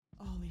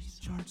these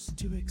charts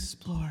to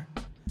explore,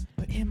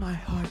 but in my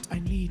heart I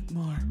need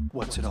more.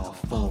 What's it all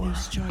All for?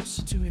 these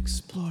charts to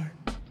explore,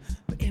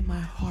 but in my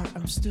heart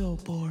I'm still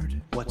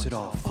bored. What's it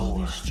all All for?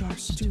 these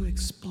charts to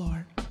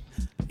explore, but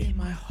in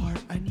my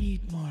heart I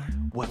need more.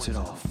 What's it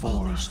all All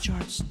for? these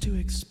charts to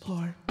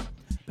explore,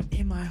 but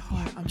in my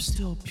heart I'm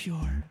still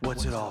pure.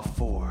 What's it all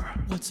for?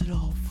 What's it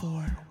all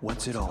for?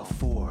 What's it all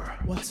for?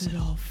 What's it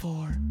all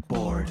for?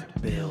 Board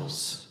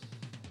bills.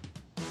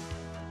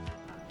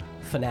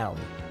 Finale.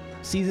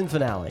 Season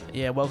finale.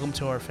 Yeah, welcome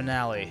to our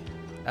finale.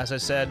 As I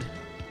said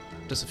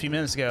just a few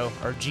minutes ago,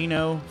 our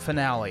Geno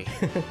finale.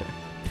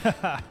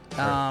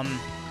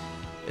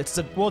 It's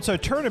the Well, it's our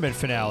tournament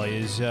finale.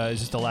 Is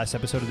this the last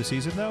episode of the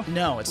season, though?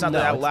 no, it's not No,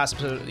 that it's- last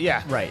episode.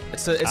 Yeah, Right.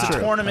 It's a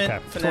True. tournament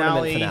Okay.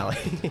 finale. Tournament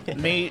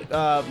finale. Made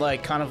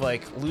like kind of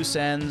like loose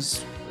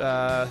ends.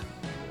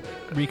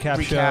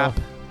 Recap show.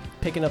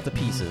 Picking up the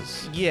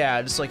pieces.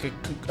 Yeah, just like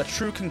a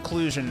true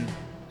conclusion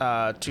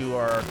to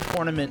our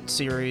tournament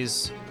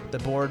series, the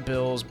Board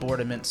Bills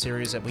Boardament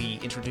series that we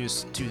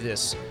introduced to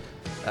this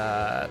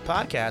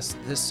podcast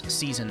this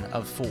season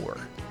of 4.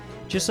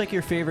 Just like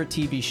your favorite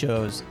TV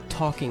shows,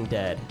 Talking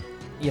Dead.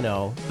 You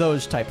know,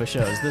 those type of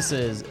shows. This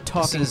is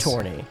Talking is-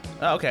 Tourney.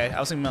 Oh, okay, I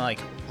was thinking like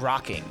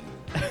Rocking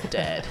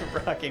Dead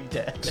Rocking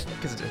Dead.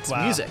 because it's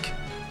Wow. music.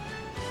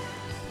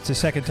 It's the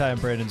second time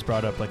Brandon's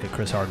brought up like a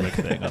Chris Hardwick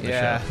thing on the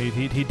Yeah. show.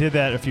 He did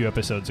that a few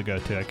episodes ago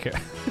too. I can't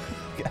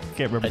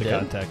remember I the did?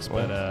 context,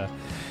 but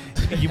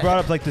you brought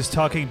up like this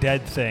Talking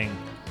Dead thing.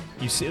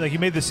 You see, like you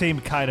made the same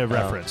kind of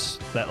reference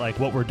that like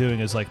what we're doing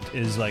is like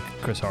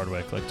Chris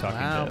Hardwick, like Talking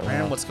Wow, Dead.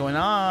 Brandon, what's going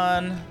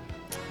on?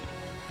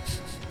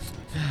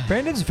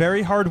 Brandon's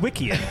very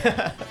Hardwickian.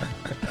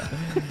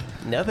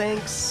 No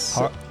thanks.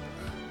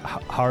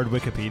 Hard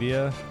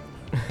Wikipedia.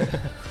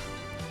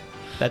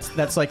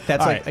 That's like All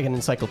like right. an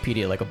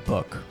encyclopedia, like a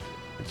book.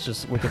 It's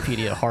just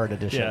Wikipedia hard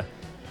edition.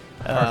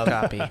 Yeah. Hard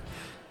copy.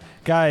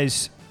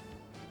 Guys,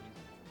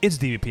 it's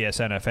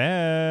DBPSN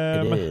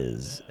FM. It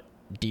is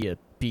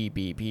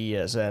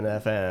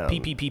DBPSNFM.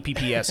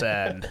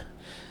 PPPPPSN.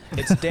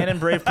 It's Dan and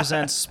Brave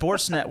presents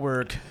Sports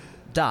Network.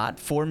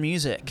 For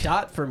music.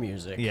 Dot for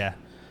music. Yeah.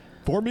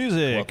 For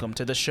music. Welcome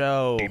to the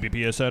show.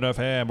 DBPSN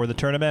FM. We're the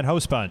tournament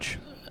host bunch.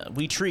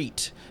 We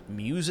treat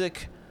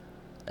music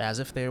as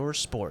if they were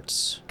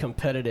sports.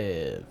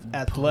 Competitive.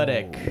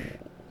 Athletic.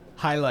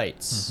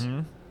 Highlights.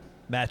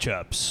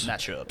 Matchups.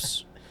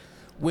 Matchups.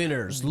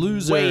 Winners.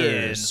 Losers.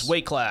 Weigh-ins.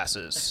 Weight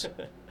classes.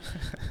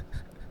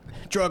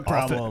 Drug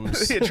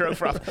problems.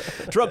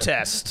 Drug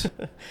test.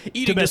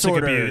 Eating Domestic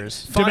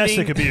disorders. abuse.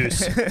 Domestic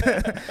abuse.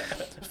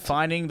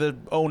 Finding the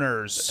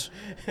owners.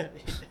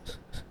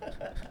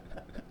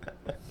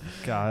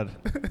 God.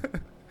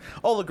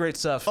 All the great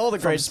stuff. All the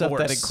from great stuff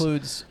that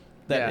sports.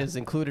 is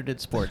included in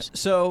sports.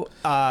 So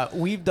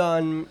we've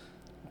done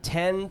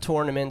 10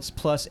 tournaments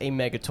plus a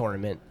mega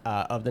tournament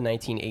of the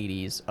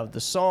 1980s of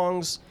the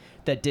songs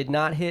that did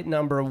not hit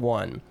number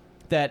 1,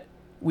 that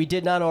we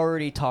did not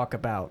already talk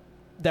about,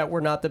 that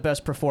were not the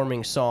best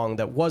performing song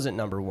that wasn't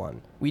number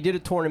 1. We did a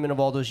tournament of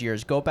all those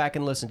years. Go back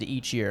and listen to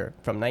each year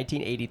from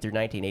 1980 through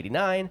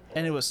 1989.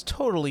 And it was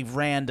totally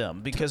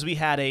random because we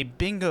had a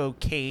bingo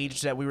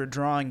cage that we were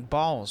drawing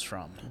balls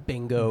from.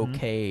 Bingo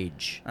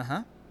cage.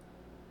 Uh-huh.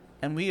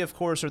 And we, of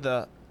course, are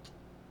the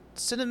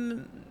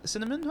cinnamon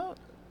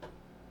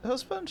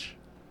host bunch?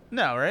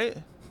 No, right?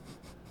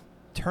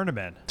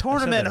 Tournament.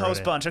 Tournament I said that host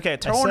already. bunch. Okay, I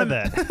said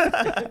tournament.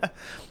 that.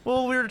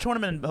 Well, we're a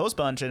tournament host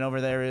bunch, and over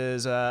there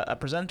is a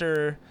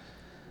presenter.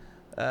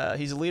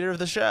 He's the leader of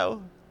the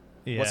show.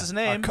 Yeah. What's his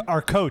name?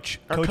 Our coach.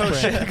 Our Coach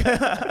coach.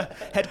 Brandon.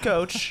 Head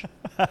coach.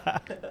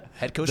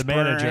 Head coach The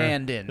manager.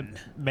 Brandon.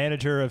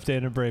 Manager of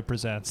Dan and Brave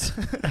Presents.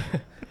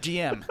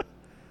 GM.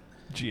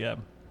 GM.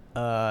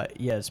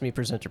 Yeah, it's me,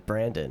 presenter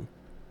Brandon.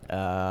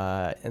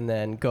 And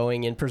then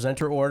going in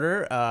presenter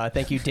order,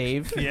 thank you,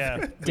 Dave. Yeah.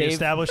 We Dave.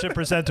 establish a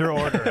presenter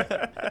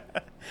order.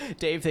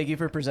 Dave, thank you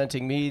for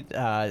presenting me.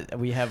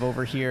 We have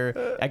over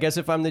here, I guess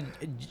if I'm the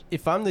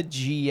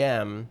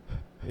GM,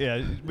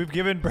 Yeah. We've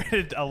given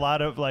Brandon a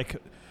lot of like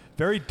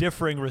very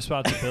differing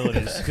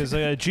responsibilities because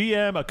a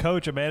GM, a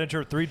coach, a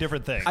manager, 3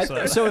 different things.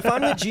 so if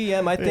I'm the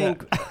GM, I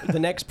think the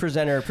next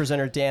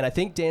presenter Dan, I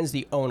think Dan's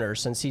the owner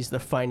since he's the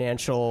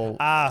financial.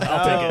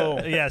 I'll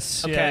take it.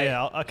 Yes. Okay.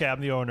 Yeah. Okay. I'm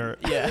the owner.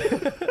 Yeah.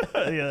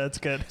 Yeah. That's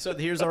good. So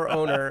here's our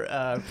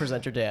owner,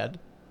 presenter Dan.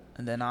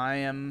 And then I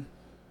am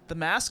the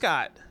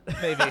mascot,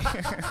 maybe.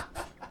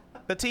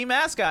 The team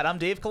mascot. I'm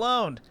Dave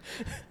Cologne.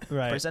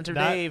 Right. Presenter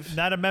not, Dave.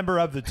 Not a member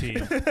of the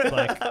team.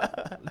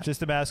 Like,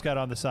 just a mascot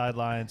on the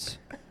sidelines.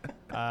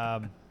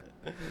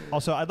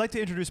 Also, I'd like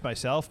to introduce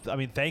myself. I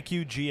mean, thank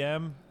you,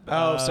 GM.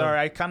 Oh, sorry.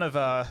 I kind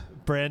of,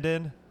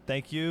 Brandon,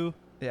 thank you.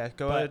 yeah,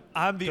 go But ahead.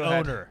 I'm the Go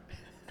ahead. owner.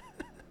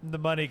 The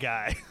money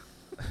guy.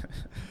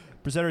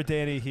 Presenter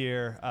Danny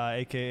here,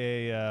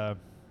 a.k.a.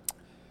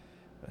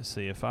 Let's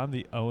see. If I'm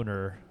the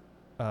owner,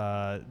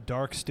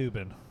 Dark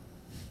Steuben.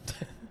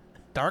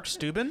 Dark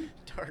Steuben?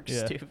 Dark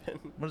Yeah. Steuben.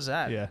 What is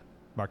that? Yeah.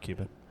 Mark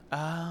Cuban.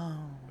 Oh.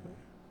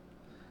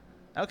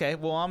 Okay,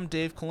 well, I'm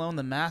Dave Cologne,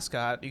 the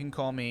mascot. You can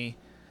call me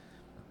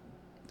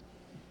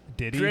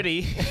Diddy.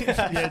 Dritty.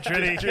 Yeah,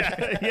 Dritty.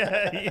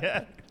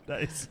 yeah.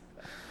 Nice.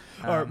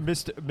 Or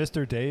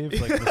Mr.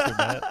 Dave, like Mr.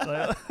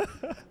 Matt.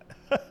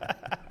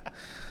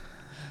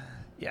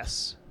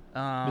 Yes.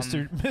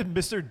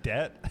 Mr.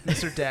 Debt.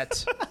 Mr.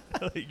 Debt.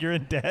 You're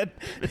in debt,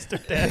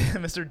 Mr. Debt.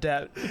 Mr.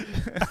 Debt.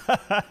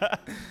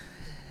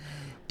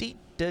 Deet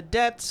the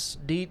debts.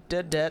 Deet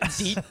the debts.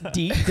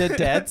 Deep the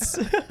debts.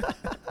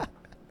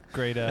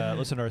 Great.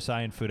 Listen to our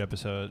Seinfeld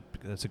episode.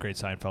 That's a great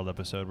Seinfeld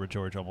episode where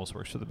George almost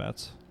works for the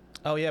Mets.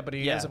 Oh, yeah, but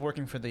he Yeah. ends up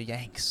working for the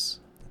Yanks.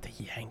 The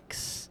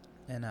Yanks.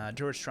 And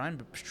George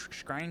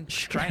Steinbrenner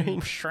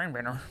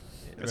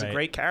is a Right.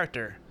 great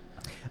character.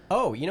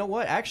 Oh, you know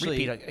what?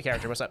 Actually, Repeat a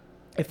character. What's up?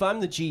 if I'm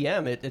the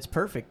GM, it's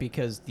perfect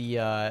because the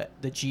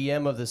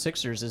GM of the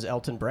Sixers is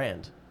Elton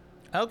Brand.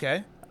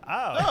 Okay.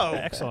 Oh,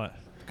 excellent.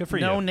 Good for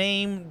No you.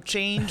 name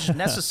change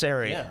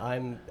necessary. Yeah,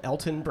 I'm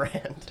Elton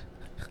Brand.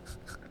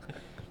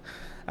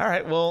 All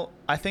right. Well,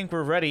 I think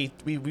we're ready.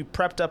 We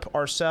prepped up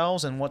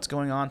ourselves and what's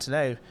going on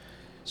today.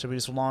 So we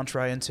just launch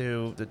right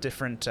into the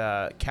different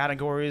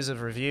categories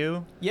of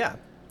review. Yeah.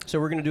 So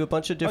we're going to do a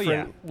bunch of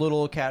different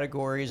little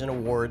categories and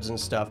awards and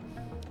stuff.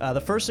 The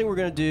first thing we're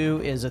going to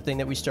do is a thing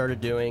that we started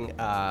doing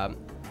kind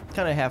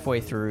of halfway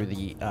through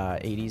the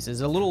 80s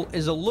is a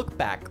look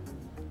back,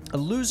 a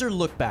loser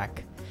look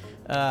back.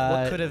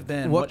 What could have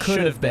been, What what could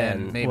should have have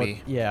been,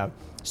 maybe. Yeah.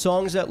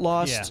 Songs that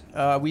lost.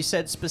 We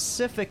said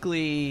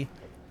specifically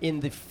in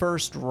the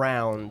first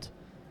round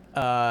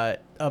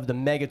of the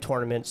mega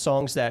tournament,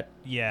 songs that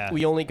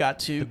we only got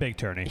to the big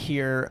tourney.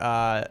 hear,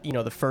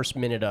 the first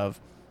minute of.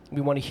 We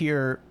want to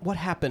hear what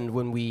happened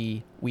when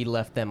we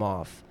left them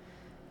off.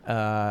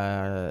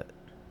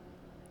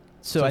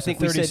 So I it's think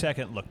a we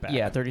 30-second look back.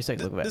 Yeah, 30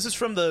 second look back. This is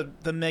from the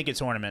mega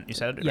tournament, you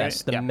said, right?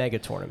 Yes, the Yeah. mega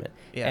tournament.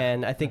 Yeah.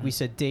 And I think we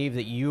said, Dave,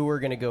 that you were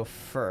going to go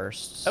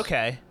first.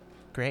 Okay.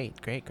 Great.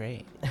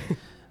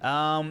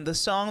 The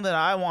song that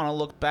I want to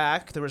look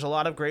back, there was a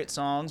lot of great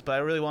songs, but I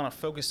really want to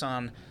focus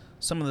on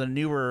some of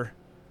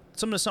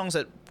the songs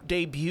that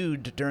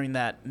debuted during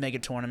that mega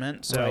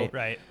tournament. So,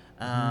 Right.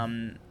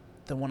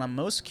 the one I'm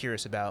most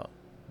curious about,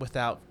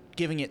 without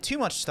giving it too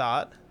much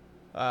thought,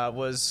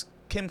 was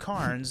Kim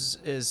Carnes'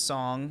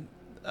 song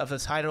of the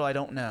title I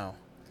don't know.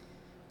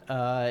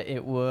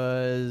 It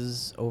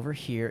was over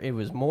here. It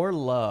was More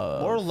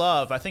Love. More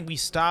Love. I think we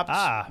stopped,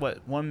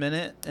 1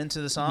 minute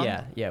into the song?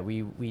 Yeah,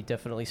 we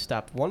definitely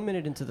stopped 1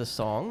 minute into the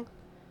song.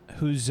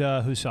 Whose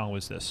song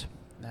was this?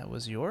 That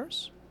was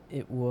yours?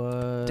 It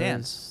was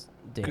Dance.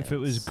 If it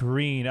was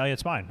Green,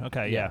 it's mine.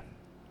 Okay, yeah.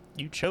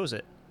 You chose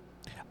it.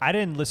 I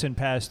didn't listen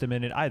past a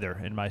minute either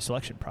in my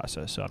selection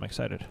process, so I'm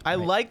excited. I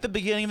like the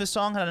beginning of the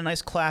song. Had a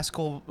nice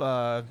classical,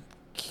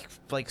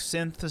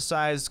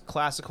 synthesized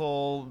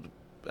classical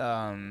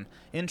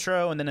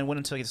intro, and then it went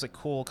into this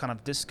cool kind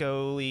of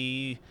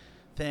disco-y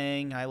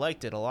thing. I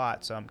liked it a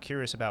lot, so I'm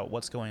curious about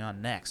what's going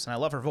on next. And I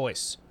love her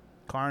voice.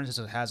 Carnes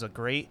has a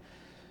great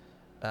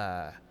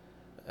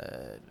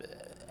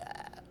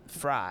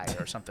fry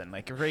or something,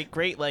 like a great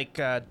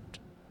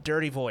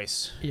dirty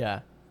voice, Yeah.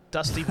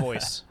 dusty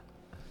voice,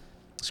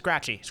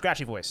 scratchy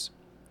voice.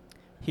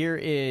 Here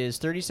is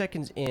 30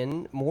 seconds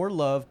in. More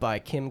Love by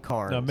Kim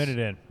Carnes. No, minute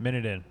in.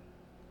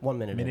 1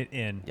 minute. Minute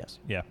in. Yes.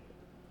 Yeah.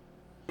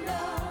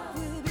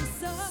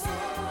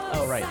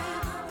 Oh, right.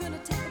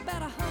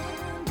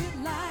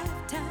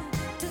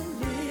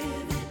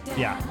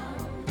 Yeah.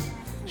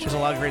 She has a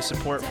lot of great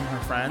support from her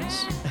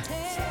friends.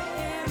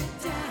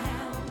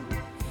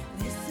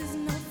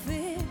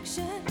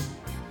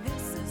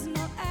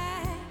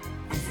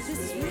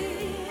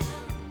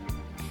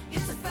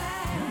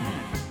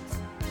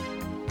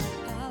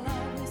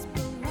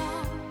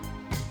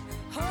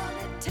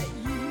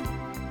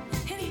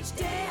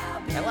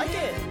 I like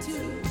it.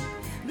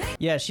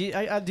 Yeah,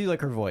 I do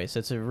like her voice.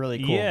 It's a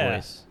really cool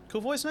voice.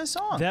 Cool voice, nice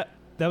song. That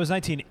was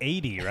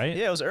 1980, right?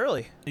 Yeah, it was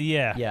early.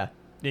 Yeah. Yeah.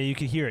 Yeah, you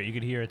could hear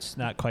it. It's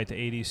not quite the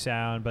 80s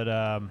sound, but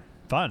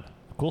fun.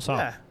 Cool song.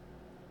 Yeah,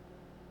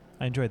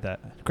 I enjoyed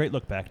that. Great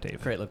look back,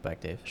 Dave. Great look back,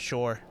 Dave.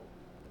 sure.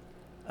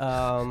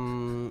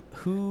 Who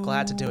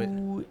Glad to do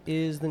it.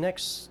 is the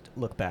next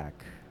look back?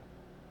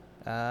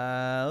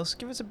 Let's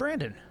give it to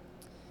Brandon.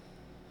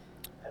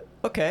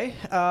 Okay.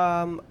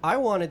 I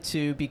wanted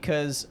to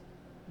because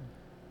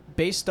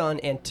based on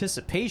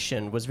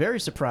anticipation was very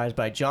surprised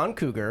by Johnny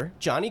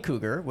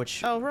Cougar,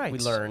 which Oh, right. we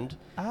learned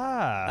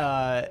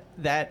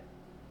that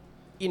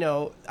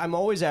I'm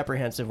always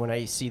apprehensive when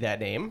I see that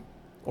name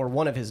or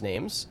one of his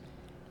names,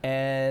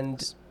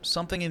 and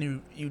Something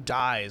in you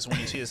dies when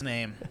you see his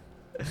name.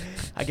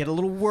 I get a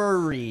little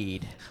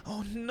worried.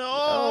 Oh no!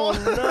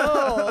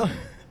 Oh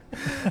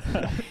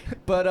no!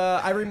 But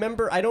I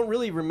don't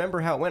really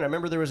remember how it went. I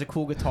remember there was a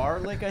cool guitar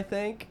lick, I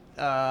think,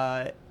 and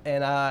I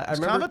It's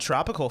remember kind of a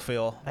tropical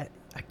feel. I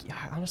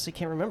honestly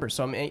can't remember.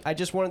 So I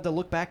just wanted to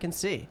look back and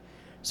see.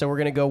 So we're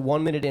gonna go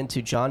 1 minute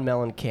into John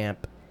Mellencamp,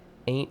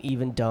 "Ain't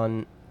Even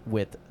Done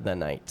with the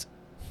Night."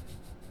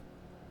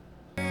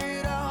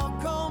 It all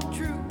come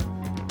true.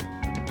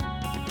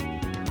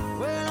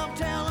 Well, I'm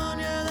telling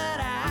you that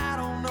I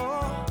don't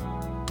know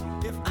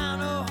if I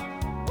know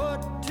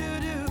what to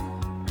do.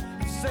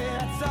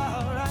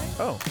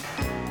 Oh.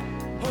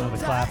 Oh,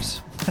 the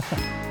claps.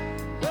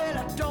 Well,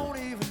 I don't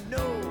even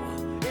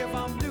know if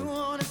I'm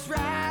doing this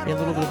right. Yeah, a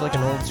little bit of like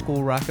an old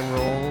school rock and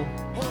roll.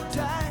 Hold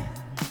tight.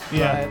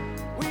 Yeah.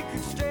 vibe. We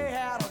could stay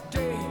out all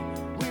day.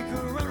 We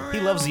could run He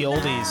loves the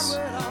around oldies.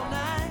 all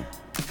night.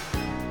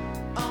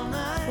 All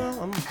night. Well,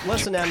 I'm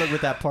less enamored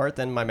with that part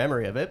than my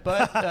memory of it,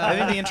 but I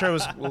think the intro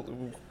was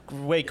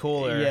way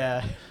cooler.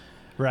 yeah.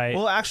 Right.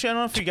 Well, actually, I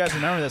don't know if you guys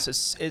remember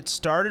this. It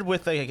started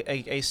with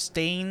a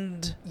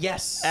Stained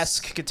Yes.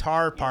 esque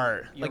guitar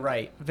part. You're like,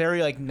 right.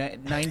 Very like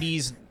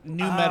 90s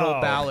new metal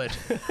Oh. ballad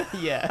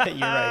Yeah, you're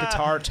right.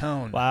 guitar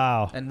tone.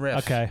 wow. And riff.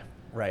 Okay.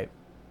 Right.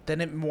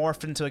 Then it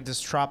morphed into like this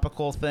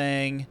tropical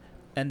thing,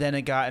 and then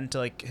it got into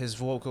like his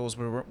vocals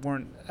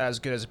weren't as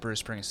good as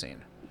Bruce Springsteen,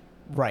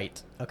 Right.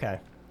 Okay.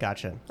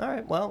 Gotcha. All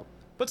right. Well,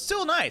 but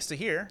still nice to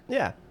hear.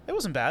 yeah. It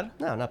wasn't bad.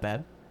 No, not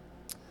bad.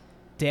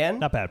 Dan?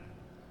 Not bad.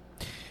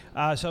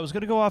 So I was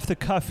going to go off the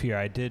cuff here.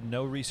 I did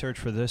no research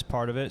for this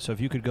part of it. So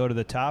if you could go to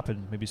the top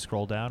and maybe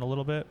scroll down a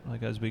little bit,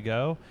 like as we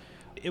go.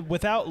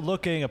 Without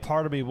looking, a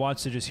part of me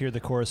wants to just hear the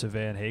chorus of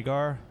Van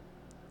Hagar.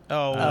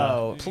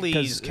 Oh, 'cause-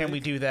 please, can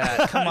we do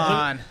that? Come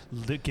on.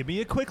 Give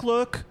me a quick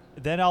look,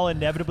 then I'll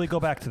inevitably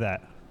go back to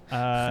that.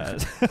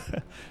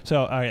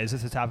 So, all right, is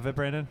this the top of it,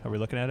 Brandon? Are we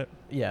looking at it?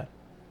 Yeah.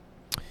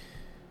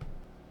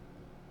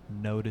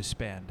 No to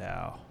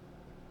Spandau.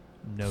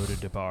 No to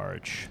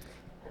DeBarge.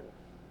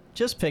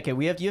 Just pick it.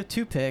 You have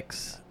two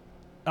picks.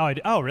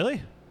 Oh,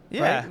 really?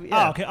 Yeah. Right?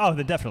 Oh, okay. Oh,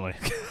 then definitely.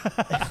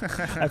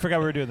 I forgot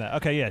we were doing that.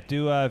 Okay, yeah.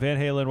 Do Van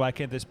Halen, Why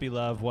Can't This Be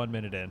Love, 1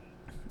 minute in.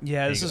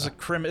 Yeah, this you is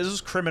go. this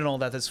was criminal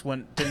that this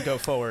didn't go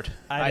forward.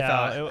 I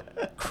know.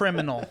 thought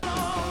criminal.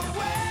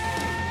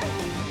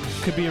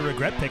 Could be a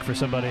regret pick for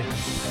somebody.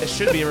 It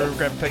should be a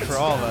regret pick for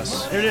all of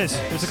us. There it is.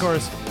 Here's the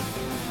chorus.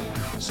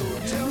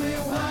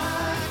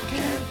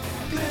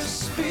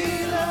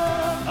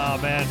 Oh,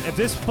 man. If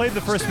this played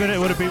the first minute, it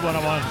would have beat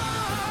 101.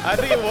 I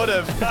think it would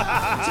have.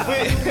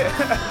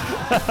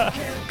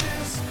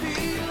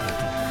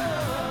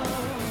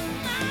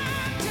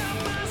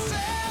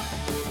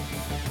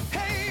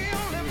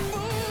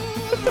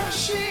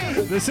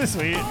 This is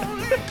sweet.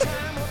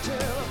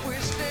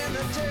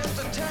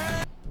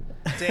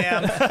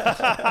 Damn.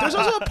 There's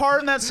also a part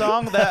in that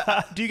song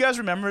that. Do you guys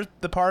remember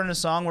the part in the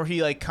song where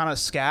he like kind of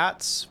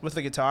scats with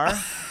the guitar?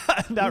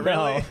 Not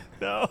really.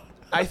 No.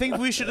 I think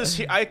we should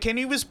just. Can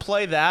you just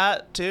play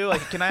that too?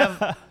 Like, can I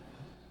have?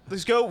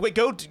 Let's go. Wait,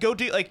 go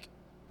do like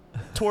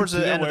towards the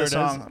Do you know end of where the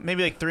it is? song.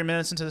 Maybe like 3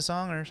 minutes into the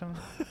song or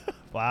something.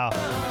 Wow.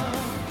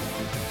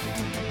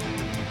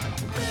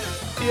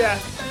 Yeah.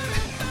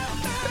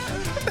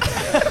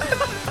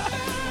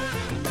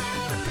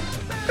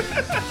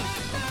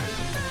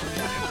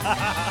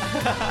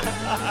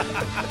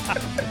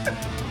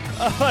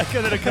 Oh my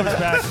god, then it comes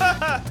back.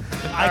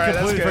 I right, completely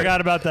that's good.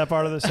 forgot about that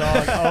part of the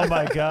song. Oh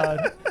my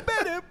god.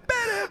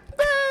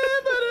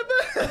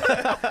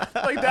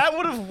 Like that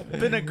would have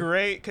been a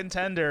great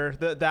contender.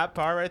 That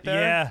part right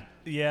there. Yeah.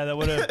 Yeah, that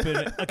would have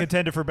been a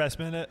contender for best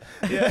minute.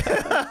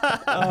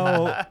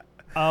 Yeah.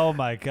 Oh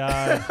my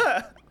god.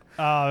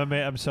 Oh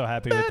man, I'm so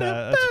happy with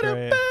that. That's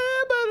great.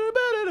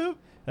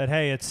 That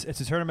hey, it's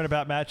a tournament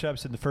about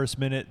matchups, and the first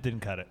minute didn't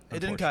cut it. It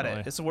didn't cut it.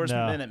 unfortunately. It's the worst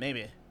No. minute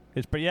maybe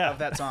But yeah, of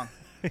that song.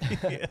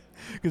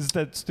 because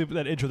that stupid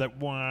that intro that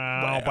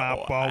wow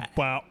wow wow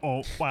wow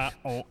oh wow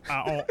oh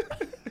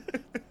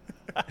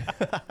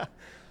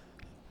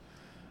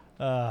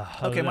oh.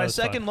 Okay, my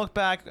second look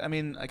back. I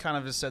mean, I kind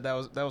of just said that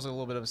was a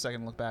little bit of a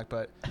second look back,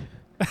 but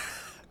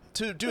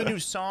to do a new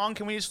song,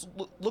 can we just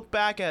look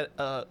back at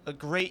a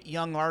great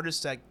young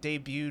artist that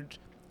debuted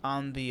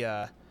on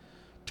the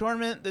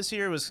tournament this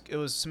year? It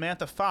was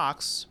Samantha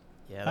Fox.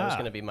 Yeah, that was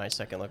going to be my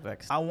second look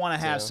back. I want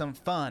to have So- some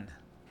fun.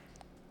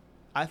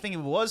 I think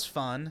it was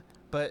fun,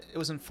 but it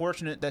was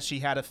unfortunate that she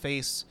had to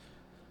face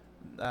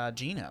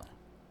Gino,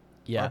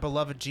 Yeah. our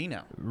beloved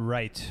Gino.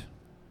 Right.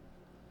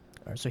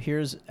 All right, so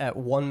here's at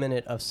 1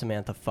 minute of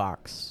Samantha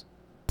Fox.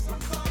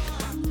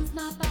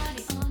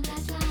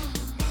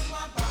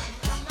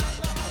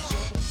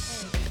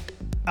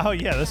 Oh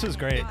yeah, this was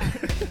great.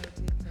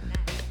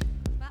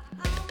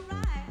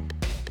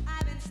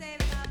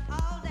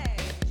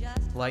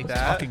 Like This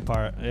that. talking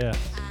part, yeah.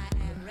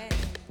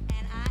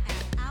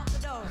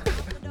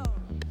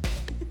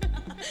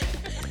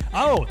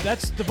 Oh,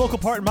 that's the vocal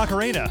part in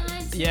Macarena.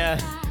 Yeah.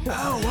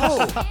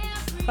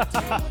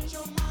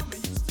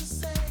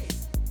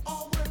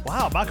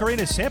 Wow,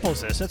 Macarena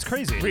samples this. That's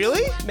crazy.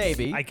 Really?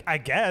 Maybe. I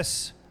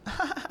guess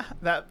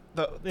The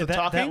that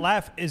talking?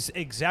 laugh is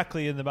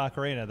exactly in the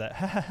Macarena.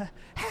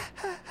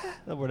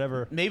 That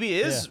whatever. Maybe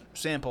it is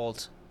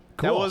sampled.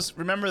 That Cool. was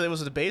remember there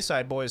was the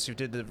Bayside Boys who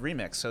did the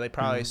remix, so they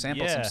probably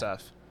sampled some Yeah.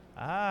 stuff.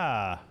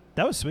 Ah,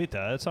 that was sweet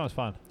though. That song was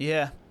fun.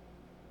 Yeah.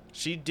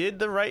 She did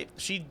the right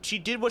she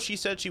did what she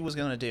said she was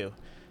gonna do.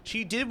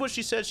 She did what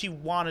she said she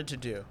wanted to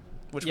do,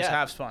 which was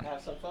have fun.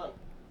 Have some fun.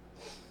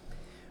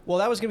 Well,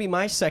 that was going to be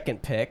my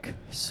second pick.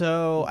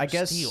 So I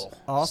guess Steel.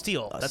 I'll-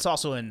 Steel. That's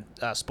also in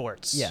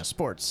sports. Yeah,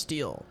 sports,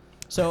 steel.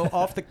 So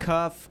off the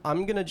cuff,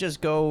 I'm gonna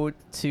just go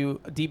to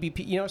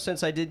DBP. You know,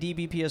 since I did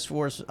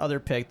DBPS4's other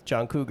pick,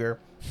 John Cougar,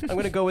 I'm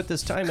gonna go with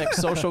this Timex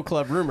Social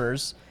Club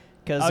Rumors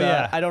because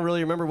I don't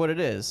really remember what it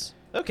is.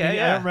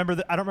 Okay, I don't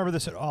remember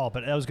this at all,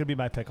 but that was gonna be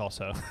my pick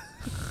also.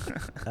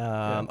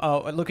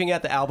 Oh, looking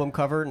at the album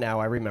cover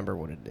now, I remember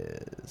what it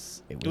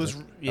is. It was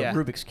a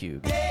Rubik's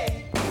Cube.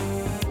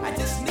 I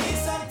just need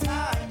some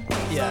time.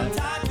 Yeah.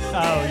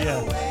 Oh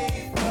yeah.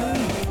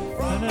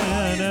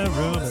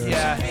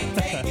 Yeah.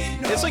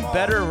 It's like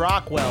Better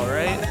Rockwell,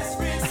 right?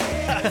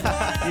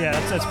 Yeah,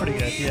 that's pretty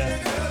good.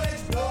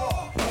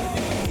 Yeah.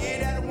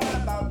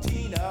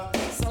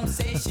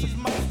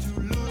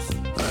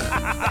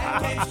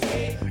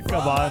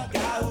 Come on.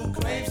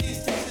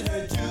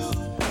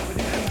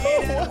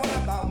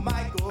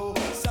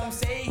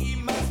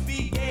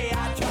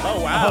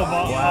 Oh, wow.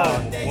 Wow.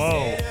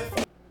 Whoa.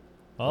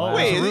 Oh,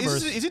 Wait,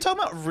 rumors. is he talking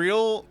about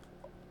real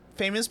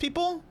famous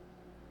people?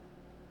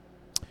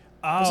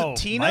 Was Oh, it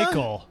Tina?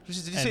 Michael. Did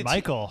you and say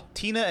Michael.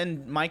 Tina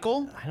and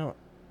Michael? I don't.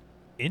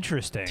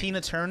 Interesting.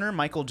 Tina Turner,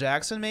 Michael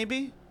Jackson,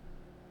 maybe?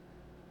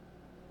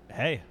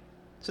 Hey,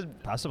 So,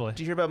 possibly. did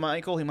you hear about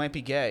Michael? He might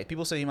be gay.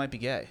 People say he might be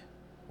gay.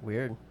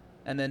 Weird.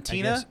 And then I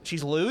Tina, guess-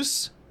 she's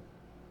loose.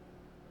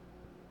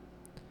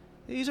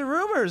 These are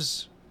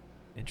rumors.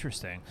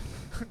 Interesting.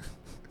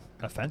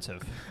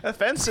 Offensive.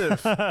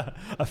 Offensive.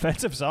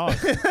 Offensive song.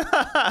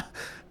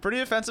 Pretty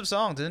offensive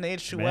song. Didn't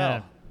age too Man.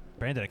 well.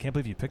 Brandon, I can't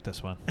believe you picked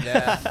this one.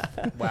 Yeah.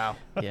 Wow.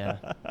 Yeah.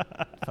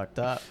 Fucked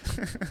up.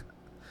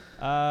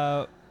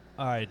 All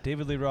right,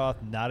 David Lee Roth,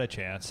 not a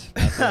chance.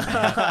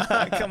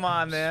 Come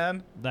on,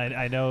 man.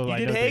 I know. You I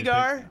did know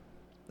Hagar?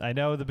 I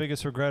know the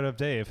biggest regret of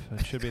Dave.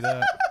 It should be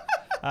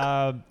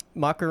that.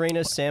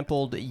 Macarena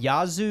sampled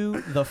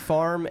Yazoo, The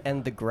Farm,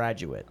 and The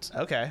Graduate.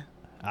 Okay.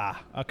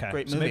 Okay.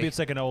 Great so movie. maybe it's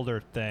like an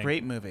older thing.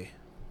 Great movie.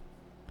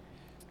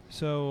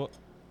 So,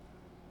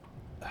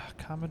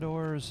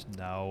 Commodores,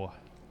 no.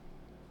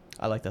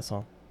 I like that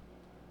song.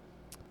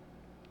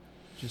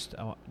 Just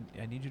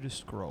I need you to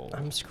scroll.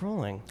 I'm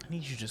scrolling. I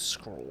need you to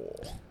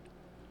scroll.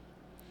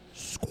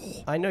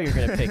 I know you're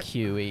gonna pick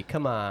Huey.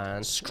 Come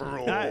on.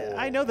 Scroll.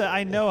 I know that.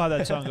 I know how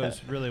that song goes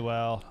really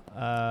well.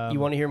 You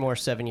want to hear more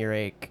 7-Year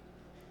Ache?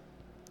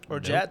 Or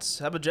Nope. Jets.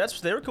 How about Jets?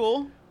 They were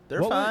cool.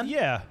 They're What was- fun.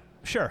 Yeah,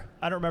 sure.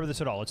 I don't remember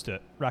this at all. Let's do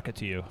it. Rocket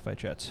to You by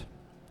Jets.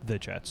 The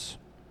Jets.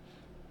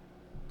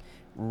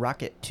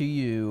 Rocket to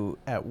You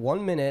at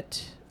 1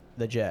 minute.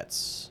 The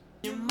Jets.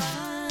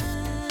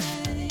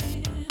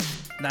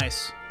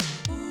 Nice.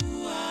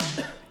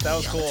 That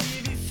was cool.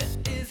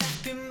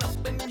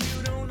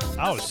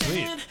 Oh,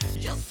 sweet.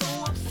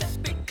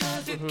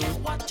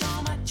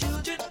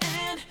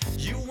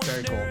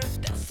 Very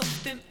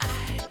cool.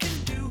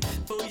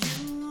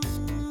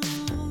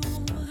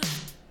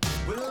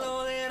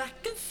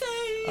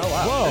 Oh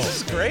wow. Whoa. This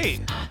is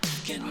great.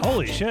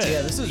 Holy shit.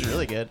 Yeah, this is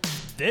really good.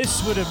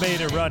 This would have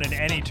made a run in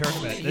any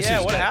tournament. This Yeah,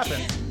 is what good.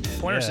 happened?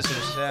 Pointer Yeah.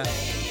 Sisters,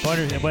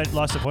 yeah.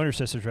 Lost the Pointer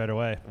Sisters right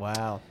away.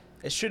 Wow.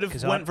 It should have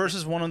 'Cause went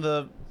versus one of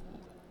the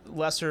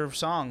lesser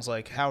songs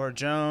like Howard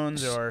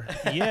Jones or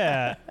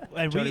Yeah,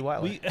 and Jody we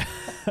Wiley.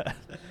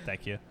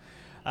 thank you.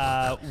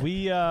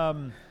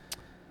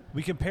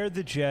 We compared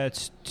the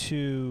Jets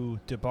to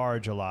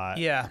DeBarge a lot.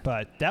 Yeah.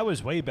 but that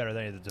was way better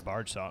than any of the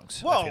DeBarge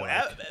songs. I Whoa, feel like.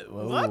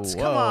 what? Whoa,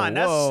 Come on,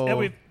 that's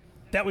whoa.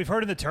 that we've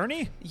heard in the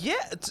tourney. yeah.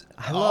 It's,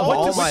 I love all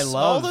All this, My Love.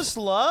 All this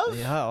love.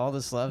 Yeah, all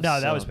this love. No,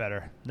 that so- was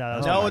better. No, that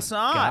was No, better. it's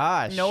not.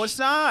 gosh. No, it's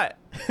not.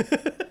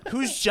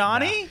 Who's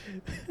Johnny?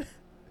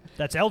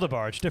 That's El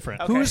DeBarge,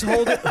 different. Okay.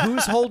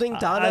 Who's holding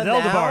Donna El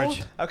now?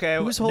 DeBarge. Okay.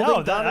 Who's w-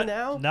 holding No, Donna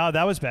now? No,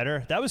 that was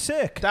better. That was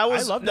sick. that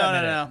was I love no, that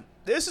no, minute. no.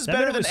 This is That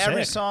better minute than was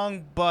every sick.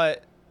 song,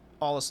 but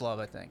All This Love,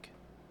 I think.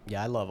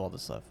 Yeah, I love all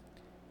this stuff.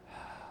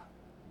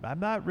 I'm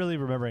not really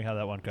remembering how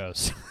that one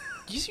goes.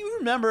 You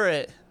remember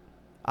it?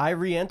 I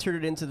re-entered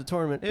it into the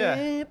tournament.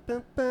 Yeah.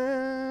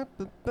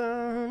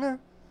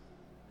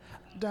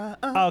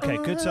 Okay,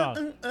 good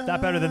song.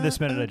 Not better than this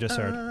minute I just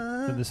heard.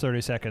 Than this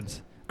 30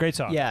 seconds. Great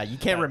song. Yeah, you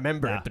can't Yeah,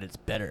 remember nah. it, but it's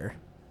better.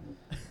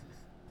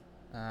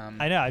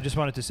 I know. I just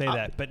wanted to say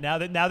that. But now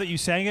that you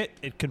sang it,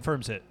 it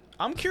confirms it.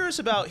 I'm curious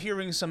about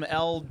hearing some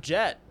L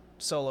Jet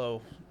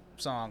solo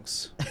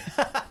songs.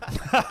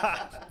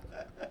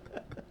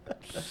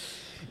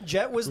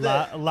 Jet was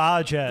the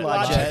La Jet.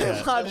 La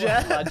Jet. La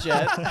Jet. La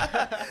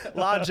Jet.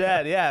 La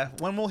Jet, yeah.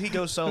 When will he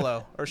go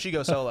solo? Or she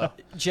go solo?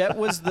 Jet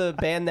was the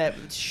band that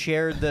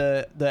shared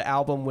the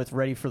album with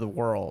Ready for the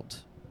World.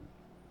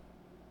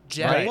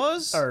 Jet Right.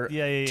 was? Or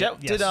Yeah. Jet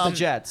yes. did, the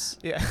Jets.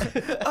 Yeah.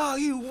 Oh,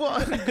 you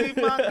want to be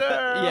my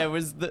girl? Yeah, it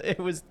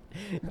was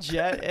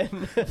Jet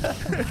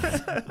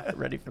and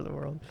Ready for the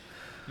World.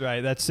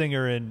 Right. That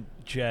singer in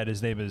Jet,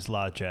 his name is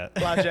La Jet.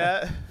 La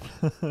Jet.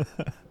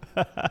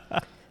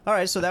 All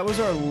right, so that was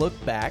our look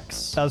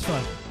backs. That was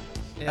fun.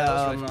 Yeah, that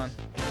was really fun.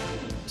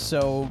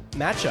 So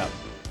matchup,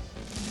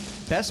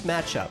 best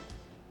matchup.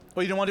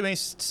 Well, you don't want to do any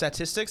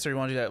statistics, or you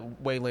want to do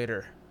that way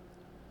later?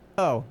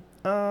 Oh,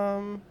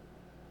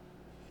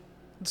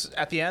 It's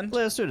at the end?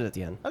 let's do it at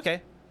the end.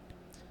 Okay.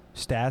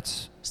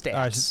 Stats. Stats. All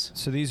right,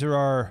 so these are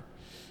our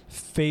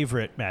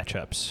favorite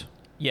matchups.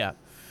 Yeah.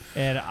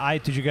 And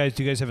do you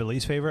guys have a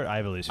least favorite? I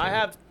have a least I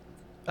favorite.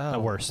 have a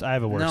worst. I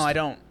have a worst. No, I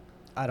don't.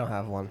 I don't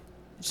have one.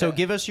 So Okay.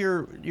 give us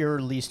your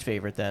least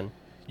favorite then.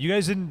 You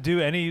guys didn't do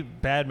any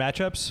bad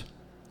matchups?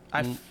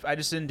 I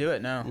just didn't do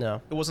it. No.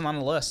 No. It wasn't on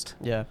the list.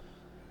 Yeah.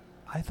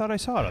 I thought I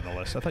saw it on the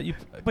list. I thought you...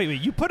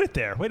 Wait, you put it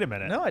there. Wait a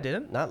minute. No, I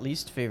didn't. Not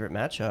least favorite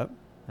matchup.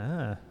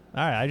 Ah. All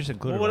right, I just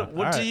included Well, one.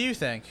 what All do right. you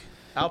think?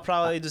 I'll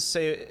probably just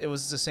say it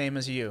was the same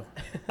as you.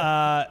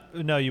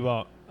 No, you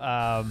won't.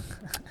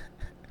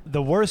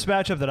 The worst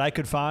matchup that I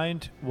could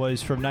find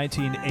was from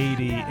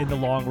 1980 in the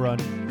long run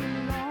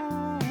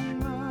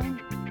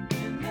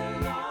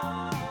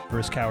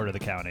versus Coward of the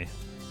County.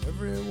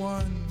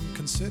 Everyone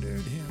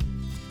considered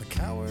him the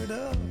coward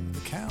of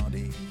the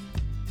county.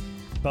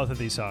 Both of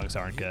these songs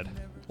aren't good.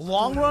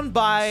 Long Run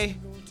by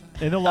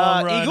In the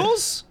long run,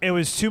 Eagles? it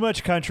was too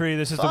much country.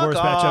 This is the Fuck worst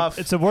off. matchup.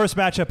 It's the worst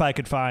matchup I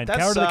could find. That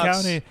Coward sucks.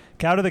 of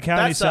the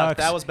County That sucked. sucks.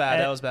 That was bad.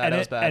 That was bad. That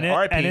was bad. And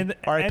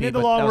R.I.P. in the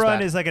but long that was run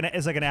bad.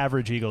 is like an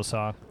average Eagles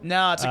song.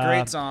 No, it's a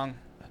great song.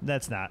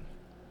 That's not.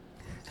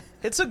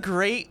 It's a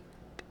great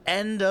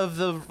end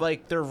of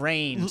their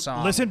reign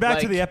song. Listen back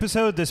to Like, the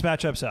episode. This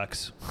matchup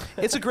sucks.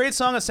 It's a great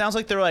song. It sounds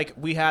like they're like,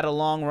 we had a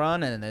long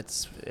run and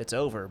it's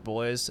over,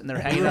 boys, and they're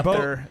hanging were up both-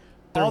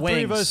 their all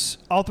wings.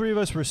 three of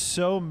us were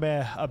so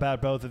meh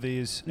about both of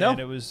these. No, and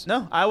it was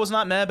no, I was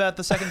not mad about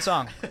the second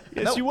song.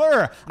 yes, No. you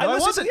were. I No, I listened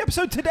to wasn't. the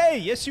episode today.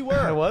 Yes, you were.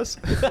 I was.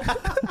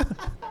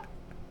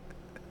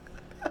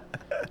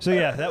 So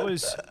yeah, that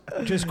was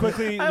just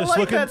quickly I just like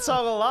looking, that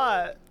song a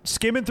lot.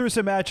 skimming through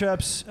some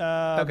matchups.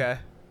 Okay.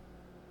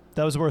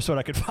 That was the worst one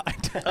I could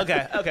find.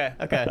 Okay.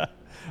 Okay. All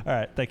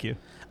right, thank you.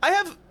 I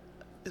have.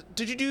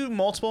 Did you do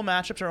multiple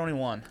matchups or only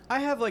one? I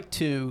have like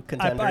two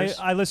contenders.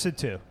 I listened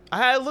to. I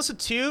had listed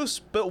two,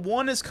 but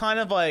one is kind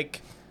of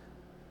like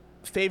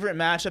favorite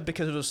matchup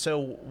because it was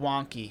so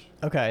wonky.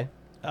 Okay.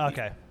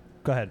 Okay,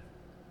 go ahead.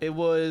 It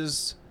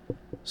was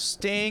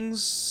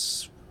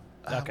Sting's.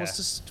 Okay. What's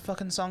this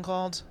fucking song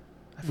called?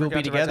 I We'll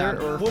forgot Be to write Together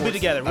down. or We'll Be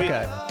Together.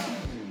 Okay.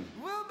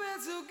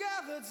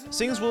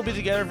 Sting's We'll Be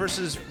Together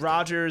versus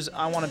Rogers'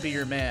 I Want to Be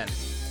Your Man.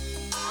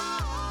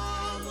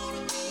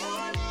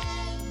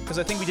 Because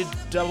I think we did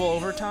double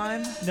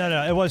overtime.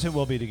 No, it wasn't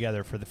 "We'll Be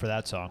Together" for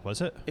that song, was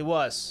it? It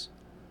was.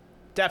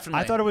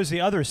 Definitely. I thought it was the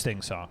other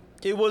Sting song.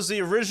 It was the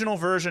original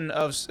version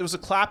of. It was a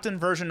Clapton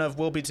version of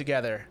We'll Be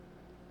Together.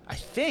 I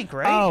think,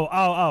 right?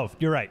 Oh,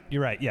 you're right.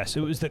 Yes,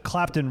 it was the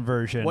Clapton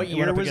version. What It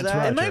year went up was against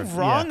that? Am I Roger.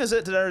 wrong? Yeah. Is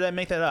it? Did I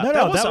make that up? No,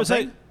 that was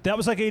something.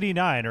 like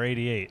 89 or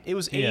 88. It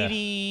was Yeah.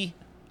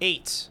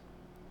 88.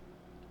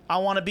 I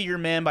Want to Be Your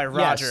Man by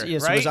Roger.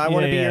 Yes, right? it was I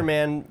Want to Yeah, Be yeah. Your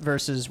Man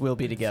versus We'll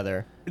Be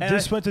Together. And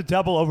This went to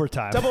double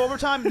overtime. double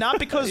overtime, not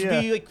because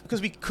Yeah.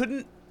 because we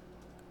couldn't.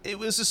 It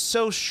was just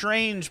so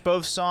strange,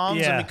 both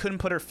songs, Yeah. and we couldn't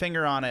put our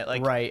finger on it.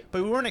 Like, Right.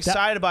 But we weren't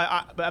excited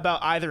about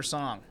either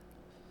song.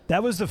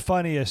 That was the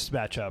funniest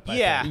matchup. I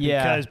Yeah. think,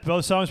 Yeah. because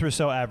both songs were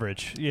so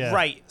average. Yeah,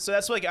 Right. So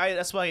that's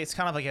that's why it's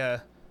kind of like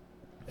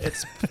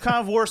it's kind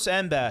of worst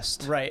and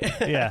best. Right.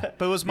 Yeah,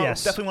 But it was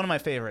Yes. definitely one of my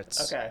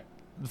favorites. Okay.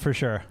 for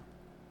sure.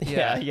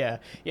 Yeah.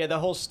 The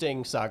whole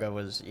Sting saga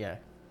was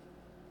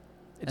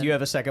Do you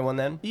have a second one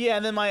then? Yeah,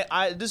 and then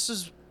this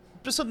is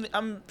just something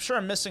I'm sure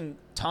I'm missing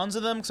tons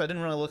of them because I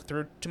didn't really look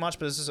through too much,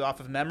 but this is off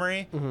of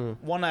memory.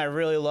 Mm-hmm. One I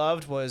really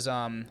loved was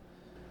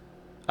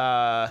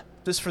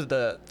just for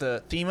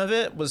the theme of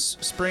it was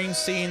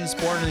Springsteen's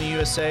 "Born in the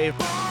USA"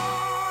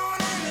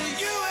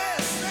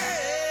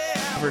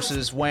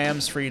 versus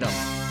Wham's "Freedom."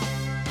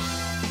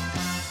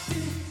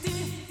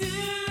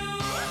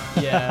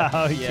 Yeah.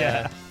 Oh,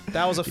 yeah.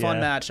 That was a fun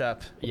Yeah.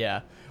 matchup.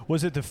 Yeah.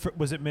 Was it the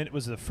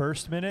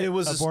first minute? It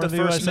was of the Born in first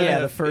USA? minute Yeah,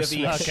 the of first each.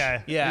 minute.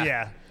 Okay. Yeah.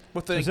 Yeah.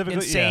 With the Specifically-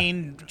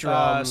 insane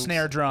Drums.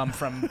 snare drum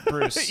from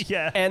Bruce.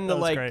 Yeah. And that the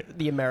was great.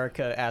 the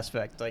America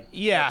aspect, like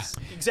Yeah,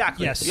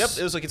 exactly. Yes. Yep.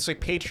 It was like it's like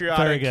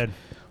patriotic. Very good.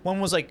 One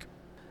was like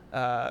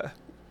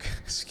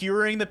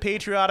skewering the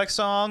patriotic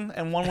song,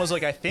 and one was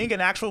like I think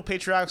an actual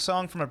patriotic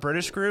song from a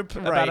British group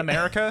Right. about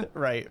America.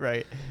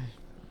 right.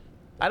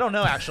 I don't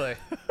know actually.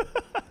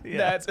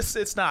 Yeah.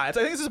 It's not. I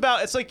think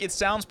it's like it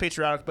sounds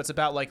patriotic, but it's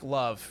about like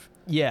love.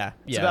 Yeah.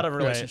 It's about a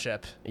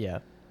relationship. Yeah.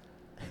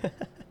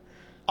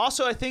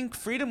 Also, I think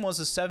 "Freedom" was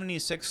a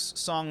 '76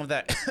 song of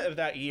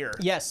that year.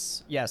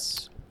 Yes. You're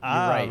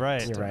Ah, right.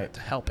 right. You're right.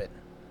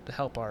 To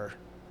help our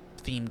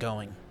theme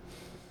going.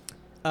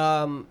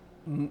 One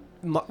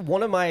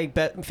of my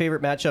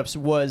favorite matchups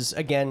was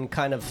again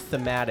kind of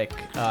thematic.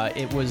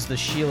 It was the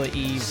Sheila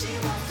E.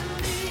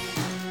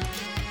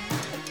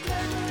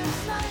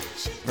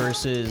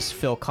 versus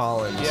Phil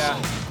Collins. Yeah.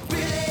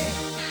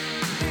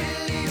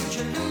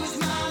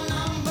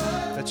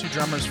 The two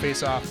drummers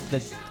face off.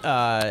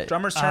 The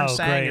Drummers turn Oh, great.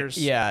 singers.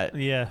 yeah.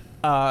 Yeah.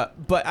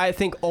 But I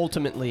think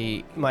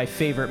ultimately my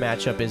favorite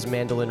matchup is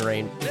Mandolin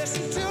Rain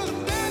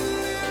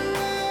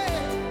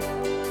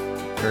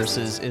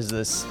versus Is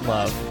This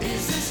Love.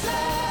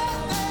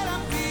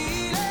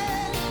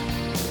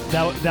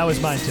 That was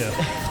mine too.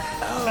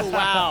 Oh,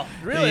 wow.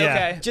 Really? Yeah.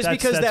 Okay. Just That's-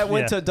 because that's- that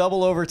went yeah. to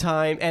double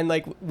overtime, and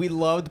like we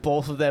loved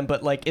both of them,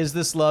 but like Is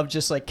This Love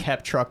just like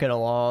kept trucking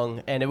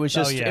along, and it was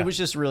just yeah. it was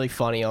just really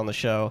funny on the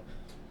show.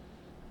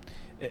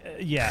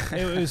 Yeah,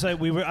 it was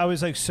like I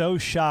was like so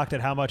shocked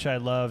at how much I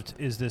loved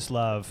Is This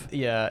Love.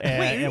 Yeah. And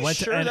Wait, are it you went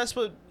sure and- that's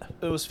what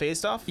it was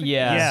based off?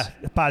 Yeah.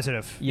 Yeah,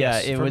 positive. Yeah,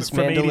 Yes, it from- was from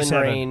Mandolin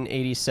 87. Rain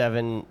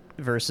 87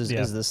 versus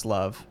Yeah. Is This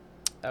Love.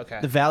 Okay.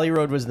 The Valley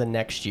Road was the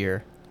next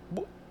year.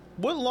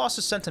 What lost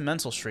to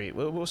Sentimental Street?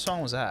 What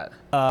song was that?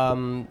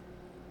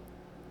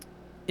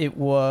 It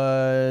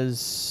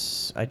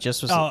was I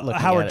just was Oh, looking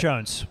Howard at it.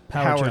 Jones.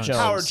 Howard Jones.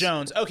 Howard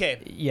Jones.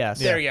 Okay. Yes.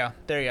 There you go.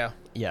 There you go.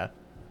 Yeah.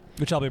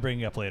 Which I'll be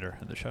bringing up later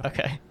in the show.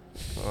 Okay.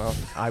 Well,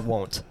 I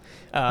won't.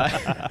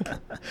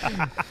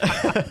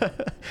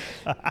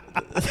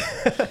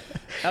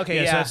 Okay,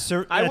 Yeah, so yeah. it's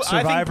Sur- I it's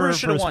think Survivor Bruce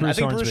should have versus won. I Bruce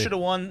think Bruce Hornsby. should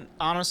have won,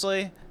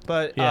 honestly.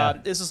 But Yeah.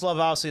 Is This Love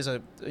obviously is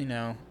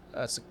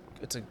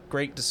it's a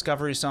great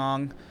discovery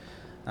song.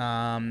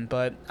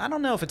 But I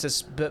don't know if it's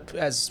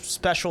as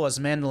special as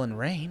Mandolin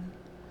Rain.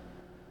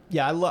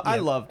 Yeah, I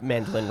love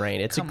Mandolin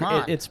Rain. It's Come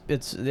on.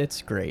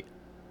 it's great,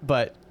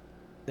 but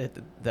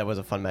that was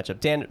a fun matchup.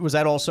 Dan, was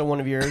that also one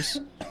of yours?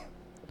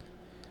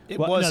 It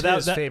Well, was no,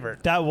 his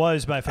favorite. That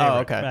was my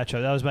favorite okay.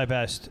 matchup. That was my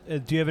best.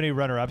 Do you have any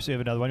runner-ups? Do you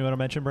have another one you want to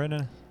mention,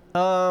 Brandon?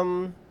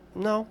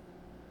 No.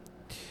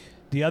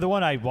 The other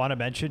one I want to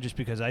mention, just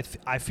because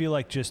I feel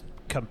like just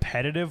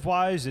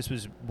competitive-wise, this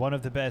was one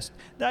of the best.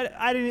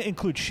 I didn't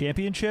include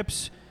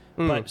championships,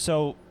 but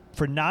so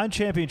for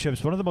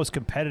non-championships, one of the most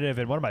competitive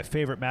and one of my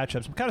favorite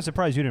matchups, I'm kind of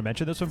surprised you didn't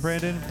mention this one,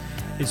 Brandon,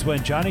 is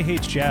when Johnny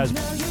Hates Jazz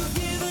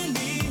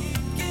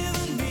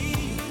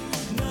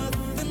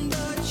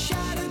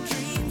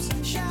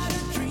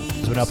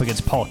went up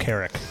against Paul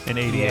Carrick in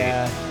 '88.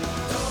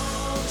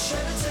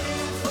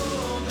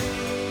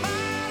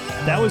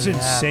 That was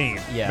insane.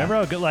 Yeah. Remember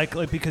how good,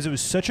 like because it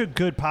was such a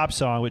good pop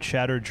song with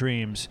Shattered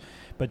Dreams,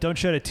 but Don't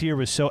Shed a Tear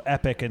was so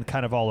epic and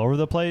kind of all over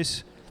the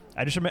place.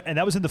 I just remember, and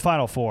that was in the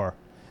Final Four.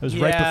 It was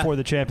right Yeah. before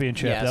the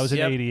championship. Yes. That was in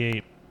Yep.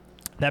 '88.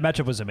 That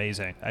matchup was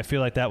amazing. I feel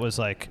like that was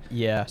like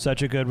Yeah.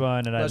 such a good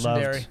one, and I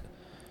Legendary. loved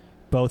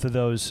both of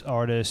those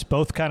artists,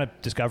 both kind of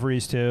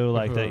discoveries too.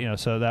 Like that,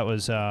 so that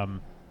was,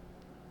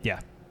 Yeah.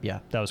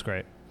 that was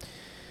great.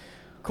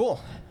 Cool.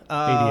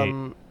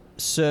 88.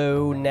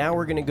 So now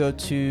we're gonna go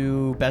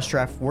to best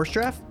draft, worst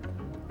draft.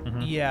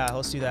 Yeah,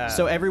 let's do that.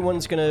 So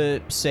everyone's gonna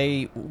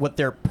say what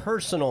their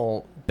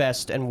personal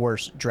best and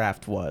worst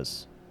draft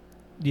was.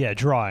 Yeah,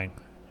 drawing,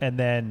 and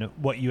then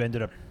what you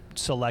ended up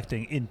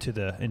selecting into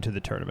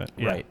the tournament.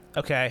 Yeah. Right.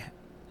 Okay.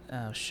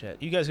 Oh shit!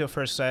 You guys go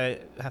first. 'Cause I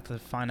have to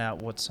find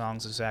out what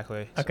songs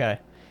exactly. Okay.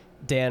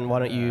 Dan, why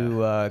don't you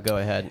go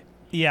ahead?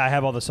 Yeah, I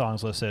have all the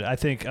songs listed. I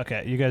think,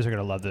 okay, you guys are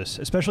going to love this,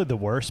 especially the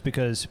worst,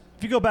 because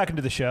if you go back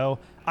into the show,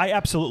 I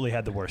absolutely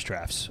had the worst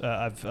drafts.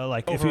 I've if you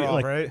Overall,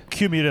 like right?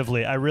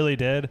 cumulatively, I really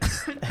did.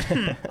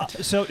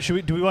 So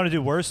do we want to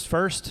do worst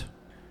first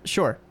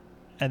Sure.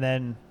 and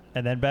then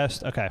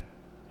best? Okay.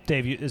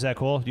 Dave, is that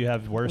cool? You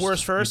have worst?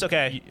 Worst first.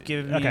 Okay. you-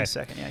 Give me okay. a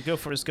second. Yeah, go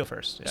first. Go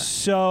first. Yeah.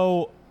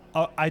 So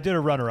I did a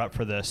runner-up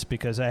for this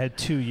because I had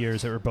 2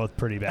 years that were both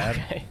pretty bad.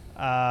 Okay.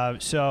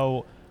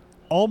 So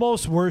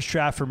almost worst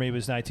draft for me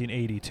was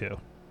 1982.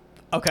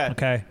 Okay.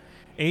 Okay.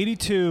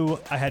 82,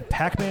 I had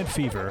Pac-Man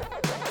Fever.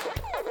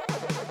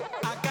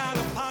 I got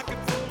a pocket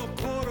full of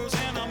quarters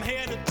and I'm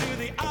headed to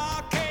the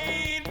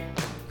arcade.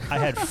 I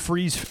had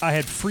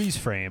Freeze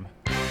Frame.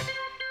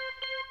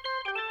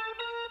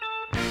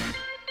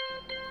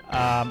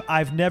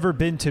 I've Never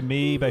Been to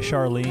Me by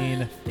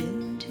Charlene.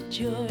 Been to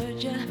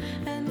Georgia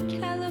and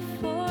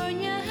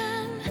California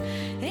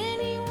and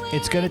anywhere.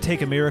 It's Gonna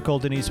Take a Miracle,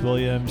 Denise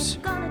Williams.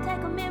 Gonna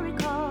take a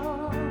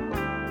miracle.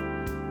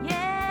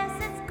 Yes,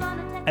 it's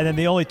gonna take And then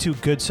the only two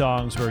good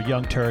songs were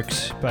Young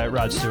Turks by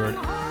Rod Stewart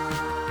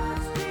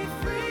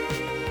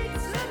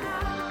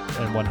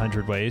and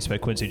 100 Ways by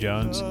Quincy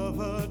Jones. Love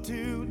her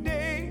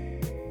today.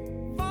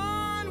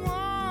 Find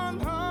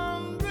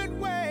 100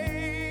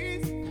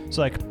 ways.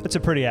 So, like, it's a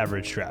pretty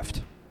average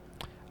draft.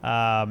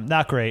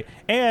 Not great.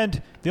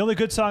 And the only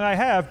good song I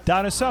have,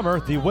 Donna Summer,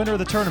 the winner of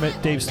the tournament,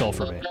 Dave stole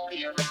from me.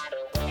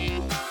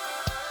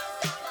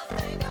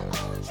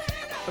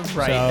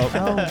 Right. So,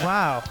 Oh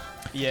wow.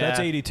 yeah. so that's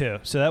 82.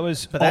 So that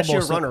was But that's your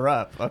almost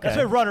runner-up. Okay. That's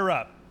my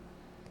runner-up.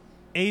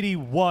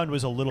 81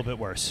 was a little bit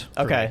worse.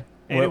 for Okay.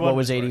 me. What 81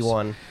 was worse.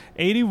 81?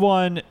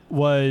 81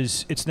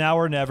 was It's Now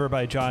or Never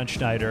by John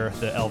Schneider,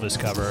 the Elvis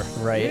cover.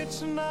 Right.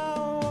 It's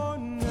now or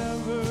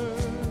never.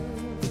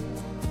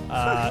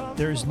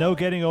 There's No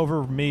Getting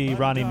Over Me,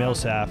 Ronnie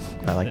Millsap.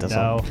 I like that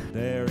No. song.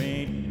 There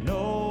ain't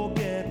no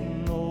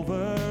getting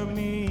over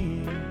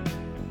me.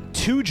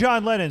 2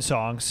 John Lennon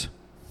songs.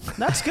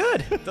 That's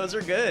good. Those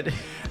are good.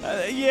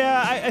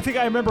 Yeah, I think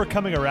I remember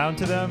coming around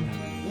to them.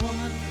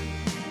 Woman,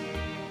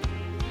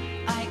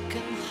 I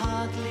can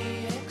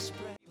hardly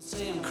express.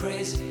 Say I'm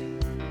crazy.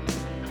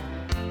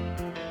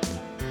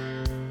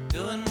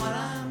 Doing what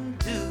I'm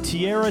doing.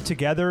 Tierra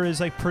Together is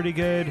like pretty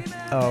good.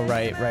 Oh,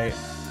 right.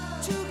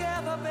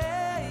 Together,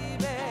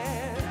 baby.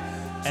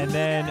 And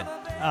then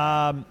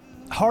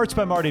Hearts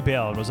by Marty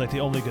Balin was like the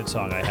only good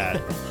song I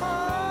had.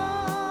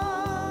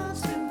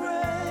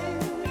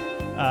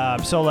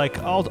 So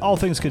like all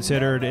things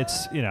considered,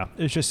 it's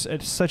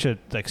it's such a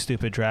like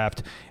stupid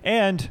draft.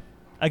 And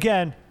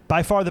again,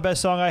 by far the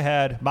best song I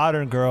had,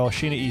 Modern Girl,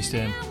 Sheena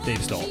Easton,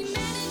 Dave Stoll.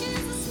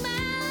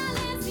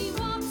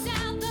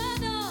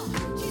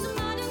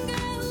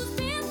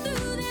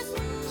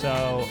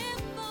 So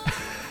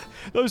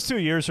those 2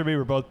 years for me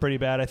were both pretty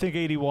bad. I think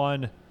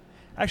 81.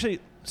 Actually,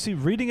 see,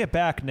 reading it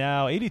back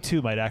now,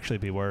 82 might actually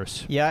be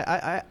worse.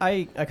 Yeah,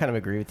 I kind of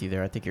agree with you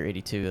there. I think your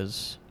 82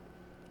 is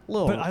a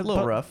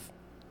little rough.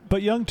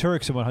 But Young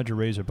Turks and 100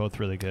 Rays are both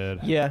really good.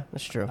 Yeah,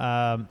 that's true.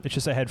 It's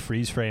just I had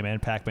Freeze Frame and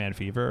Pac-Man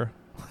Fever.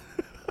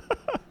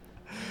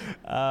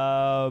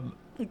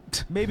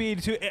 Maybe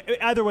 82.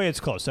 Either way, it's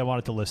close. I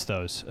wanted to list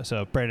those.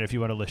 So, Brandon, if you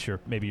want to list your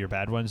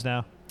bad ones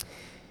now.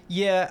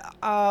 Yeah.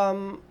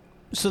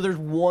 So there's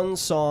one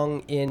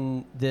song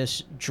in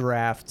this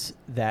draft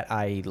that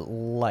I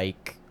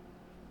like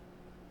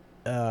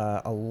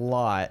a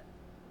lot.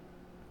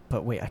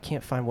 But wait, I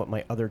can't find what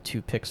my other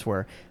two picks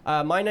were.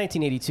 My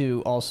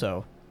 1982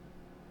 also.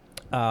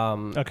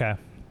 Okay.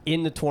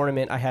 In the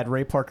tournament, I had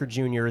Ray Parker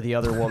Jr., The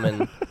Other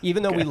Woman,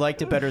 even though we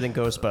liked it better than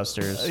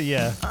Ghostbusters.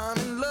 Yeah. I'm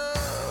in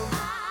love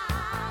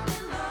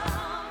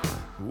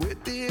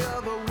with the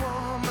other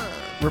woman.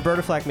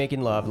 Roberta Flack,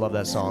 Making Love. Love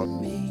that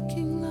song.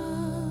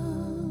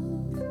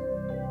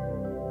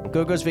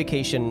 Go-Go's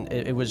Vacation,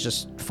 it was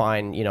just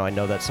fine. I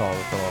know that song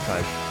for a long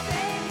time.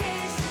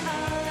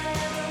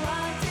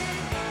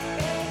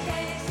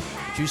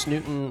 Juice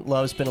Newton,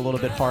 Love's Been a Little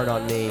Bit Hard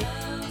on Me.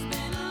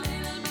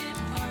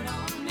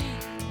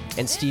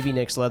 And Stevie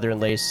Nicks, Leather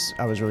and Lace,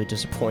 I was really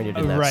disappointed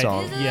in that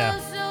song. Yeah.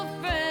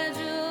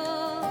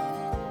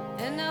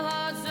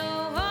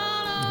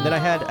 And then I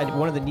had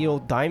one of the Neil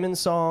Diamond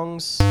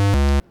songs,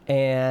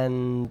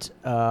 and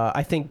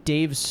I think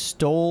Dave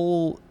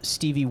stole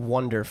Stevie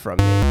Wonder from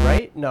me,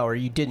 right? No, or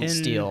you didn't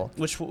steal.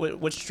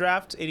 Which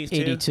draft? 82?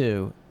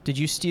 82. Did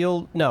you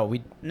steal? No,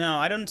 No,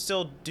 I don't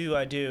still do.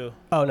 I do.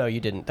 Oh no, you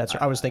didn't. That's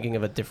I was thinking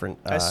of a different.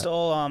 I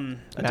stole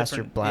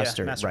Master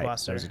Blaster. Master right,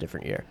 Blaster. That was a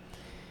different year.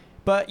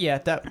 But yeah,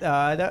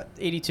 that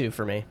 82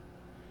 for me.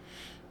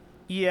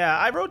 Yeah,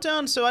 I wrote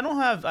down. So I don't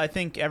have. I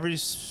think I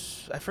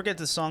forget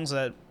the songs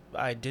that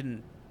I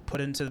didn't put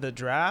into the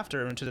draft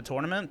or into the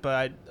tournament.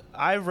 But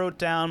I wrote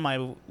down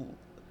my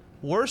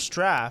worst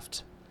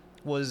draft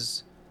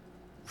was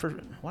for.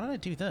 Why did I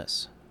do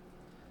this?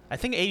 I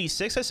think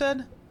 86. I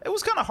said. It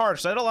was kind of hard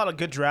because I had a lot of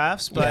good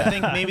drafts, but I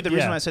think maybe the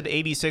reason I said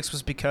 86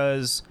 was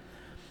because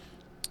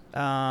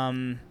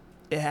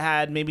it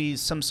had maybe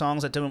some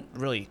songs that don't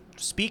really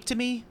speak to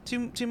me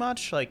too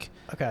much. Like,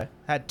 okay,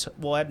 had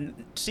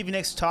Stevie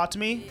Nicks Talk to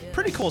Me,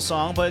 pretty cool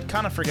song, but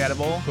kind of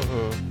forgettable.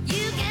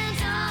 You can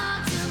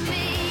talk to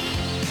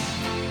me.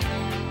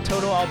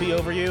 Total I'll Be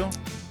Over You,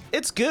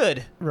 it's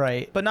good,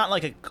 right, but not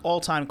like an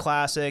all-time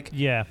classic.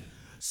 Yeah.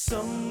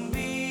 Some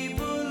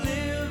people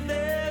live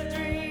their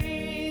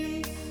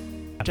dreams.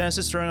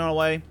 Genesis Throwing It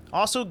Away,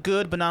 also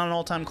good, but not an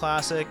all-time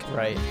classic.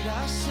 right.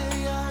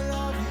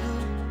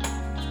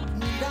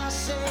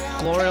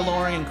 Gloria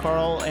Loring and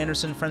Carl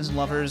Anderson, Friends and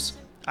Lovers.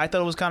 I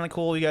thought it was kind of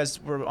cool. You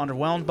guys were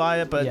underwhelmed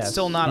by it, but Yes.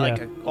 still not Yeah.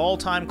 like an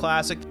all-time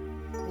classic.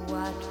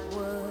 What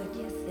would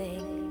you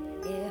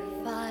think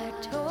if I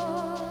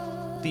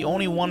told? The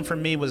only one for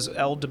me was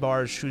El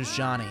DeBarge, Who's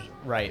Johnny.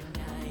 Right.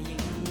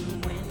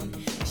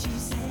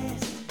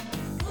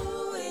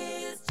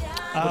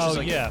 Oh,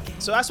 like- yeah.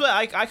 So that's what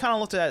I kind of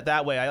looked at it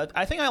that way.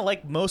 I think I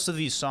like most of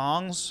these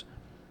songs,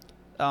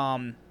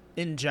 in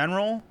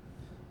general,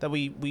 that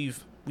we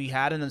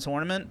had in the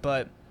tournament,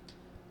 but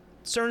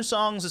certain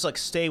songs just like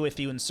stay with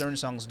you and certain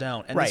songs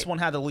don't. And this Right. one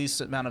had the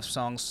least amount of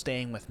songs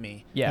staying with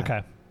me Yeah.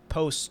 Okay.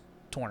 post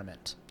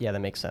tournament. Yeah, that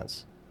makes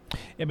sense.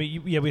 I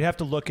mean, we'd have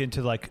to look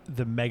into like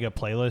the mega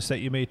playlist that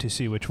you made to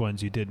see which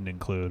ones you didn't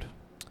include.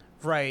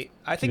 Right.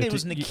 I think You it have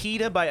was to-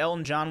 Nikita by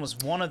Elton John was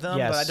one of them,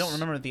 but I Yes. don't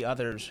remember the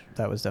others.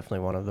 That was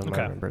definitely one of them.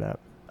 Okay. I remember that.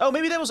 Oh,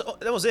 maybe that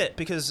was it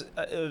because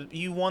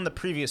you won the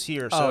previous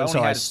year, so I only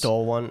so I had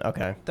stole one.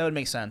 Okay. That would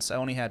make sense. I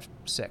only had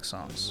 6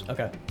 songs,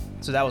 Okay.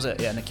 so that was it.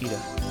 Yeah, Nikita,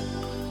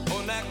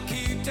 On that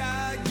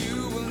guitar,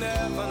 you will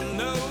never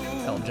know.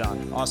 Elton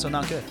John, also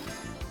not good.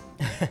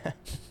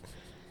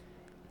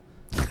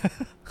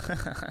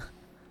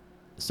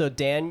 So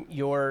Dan,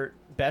 your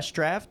best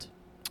draft?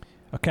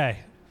 Okay.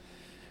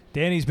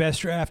 Danny's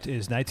best draft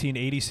is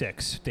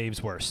 1986,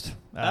 Dave's worst.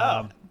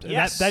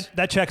 yes.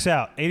 That checks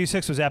out.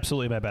 86 was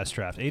absolutely my best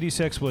draft.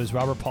 86 was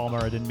Robert Palmer,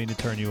 I Didn't Mean to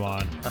Turn You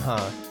On.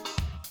 Uh-huh.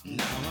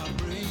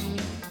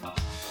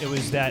 It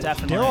was that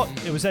Definitely.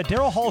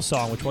 Daryl Hall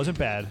song, which wasn't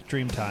bad,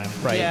 Dreamtime.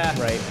 Right. Yeah.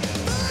 Right.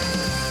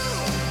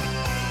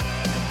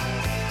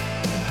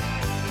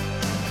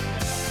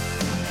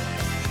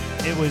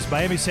 It was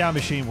Miami Sound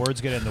Machine,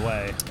 Words Get in the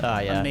Way.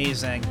 Yeah.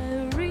 Amazing.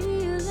 I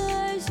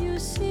realize you're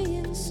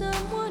seeing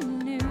someone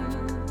new.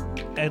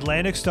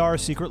 Atlantic Star,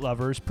 Secret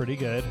Lovers, pretty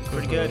good.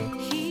 Pretty good.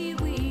 Here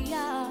we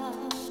are,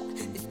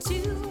 the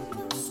two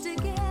of us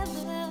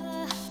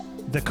together.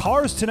 The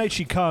Cars Tonight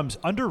She Comes,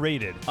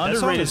 underrated.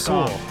 Underrated that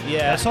song is song. cool.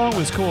 Yeah. That song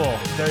was cool.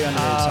 Very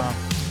underrated song.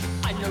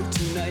 I know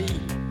tonight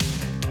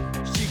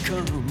she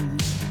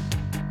comes.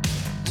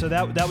 So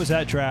that was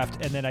that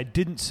draft, and then I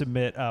didn't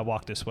submit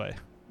Walk This Way,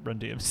 Run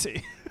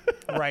DMC.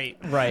 Right.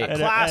 Right. A And-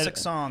 classic and-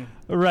 song.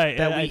 Right.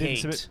 That and I we didn't hate.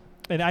 submit-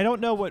 and I don't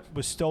know what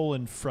was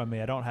stolen from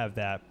me. I don't have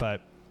that,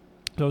 but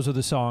those are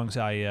the songs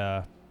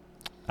I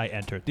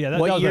entered. Yeah, that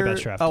What was year? my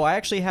best draft. Oh, I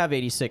actually have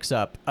 86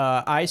 up.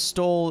 I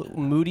stole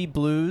Moody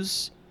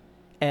Blues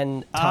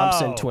and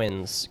Thompson Oh.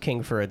 Twins,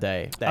 King for a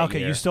Day. That okay,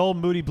 year. you stole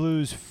Moody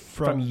Blues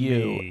from you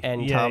me.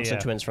 and Yeah, Thompson yeah.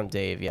 Twins from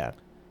Dave. Yeah.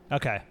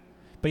 Okay,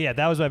 but yeah,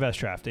 that was my best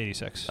draft,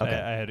 86. Okay.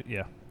 I had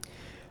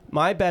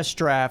My best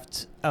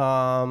draft.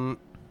 I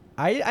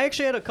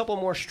actually had a couple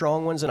more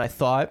strong ones than I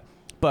thought,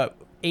 but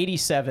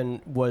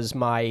 87 was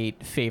my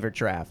favorite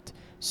draft.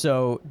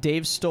 So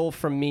Dave stole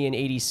from me in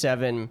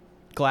 87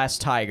 Glass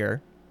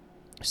Tiger,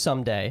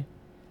 Someday.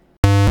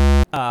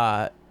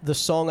 The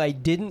song I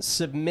didn't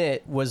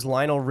submit was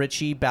Lionel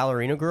Richie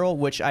Ballerina Girl,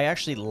 which I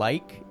actually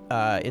like.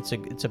 It's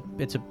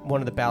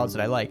one of the ballads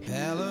that I like.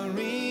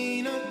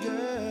 Ballerina girl.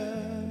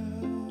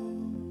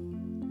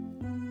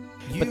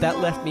 But that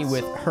left me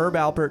with Herb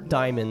Alpert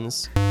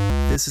Diamonds.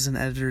 This is an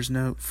editor's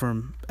note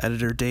from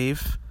editor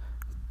Dave.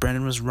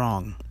 Brendan was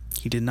wrong.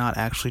 He did not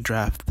actually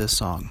draft this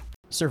song.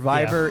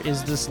 Survivor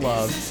Is This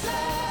Love.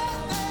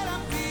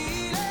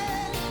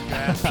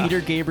 Peter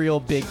Gabriel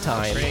Big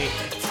Time. Great.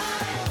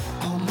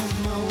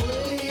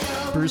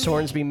 Bruce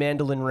Hornsby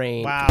Mandolin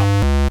Rain.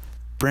 Wow.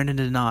 Brendan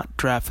did not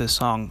draft this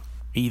song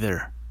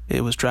either.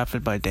 It was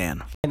drafted by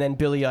Dan. And then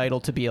Billy Idol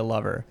To Be a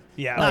Lover.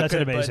 Yeah, Not that's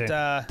good, amazing.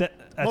 but, that's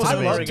most I of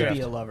them amazing. love are To good. Be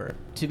a Lover.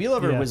 To Be a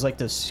Lover Yeah. was like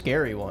the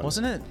scary one.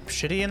 Wasn't it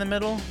shitty in the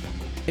middle?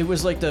 It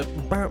was like the.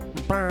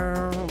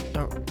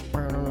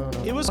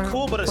 It was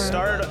cool, but it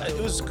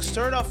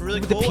started off really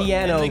The cool.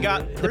 piano- and they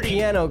got the pretty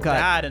piano got-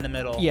 bad in the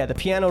middle. Yeah, the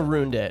piano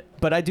ruined it,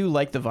 but I do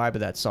like the vibe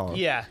of that song.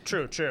 Yeah,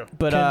 true.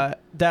 But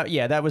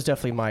that was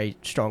definitely my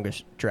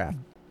strongest draft.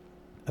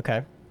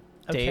 Okay.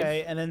 Dave?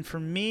 Okay, and then for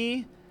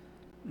me,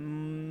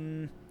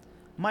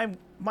 my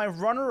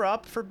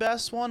runner-up for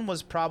best one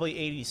was probably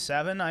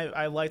 87.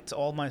 I liked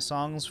all my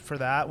songs for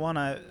that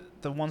one.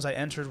 The ones I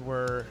entered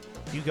were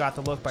 "You Got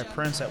the Look" by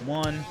Prince at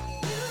 1,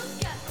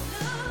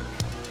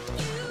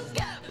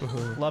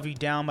 "Love You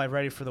Down" by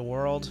Ready for the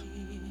World,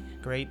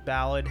 great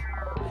ballad.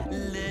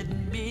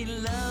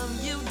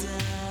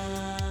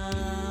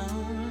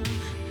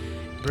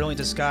 "Brilliant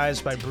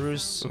Disguise" by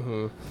Bruce.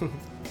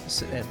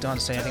 Don't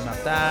say anything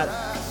about that.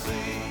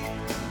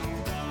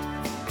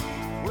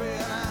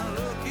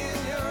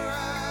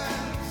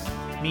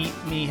 "Meet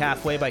Me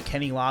Halfway" by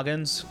Kenny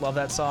Loggins. Love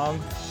that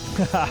song.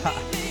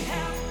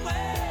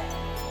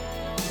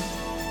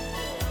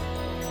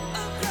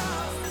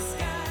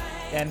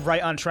 And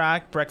 "Right on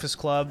Track," Breakfast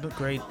Club.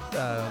 Great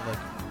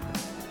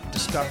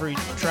discovery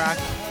track.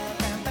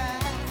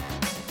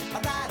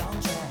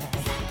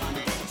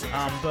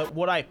 But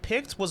what I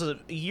picked was a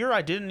year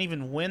I didn't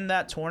even win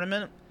that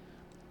tournament.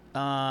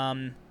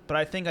 But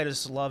I think I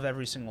just love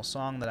every single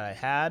song that I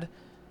had.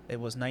 It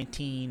was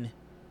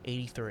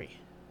 1983.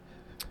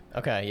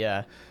 Okay,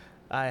 yeah.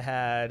 I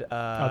had...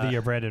 the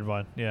year Brandon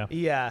won. Yeah.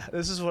 Yeah,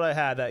 this is what I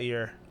had that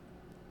year.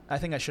 I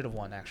think I should have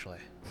won, actually.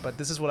 But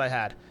this is what I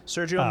had.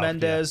 Sergio Oh,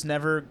 Mendes,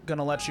 "Never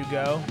Gonna Let You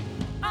Go."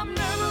 I'm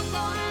never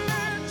gonna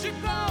let you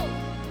go.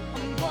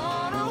 I'm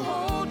gonna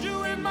hold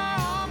you in my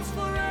arms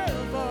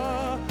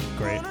forever.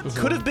 Great.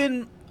 Could have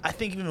been, I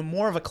think, even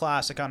more of a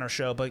classic on our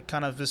show, but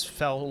kind of just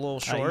fell a little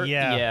short.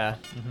 Yeah. Yeah.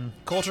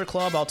 Culture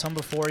Club, "I'll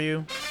Tumble For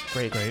You."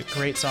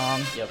 Great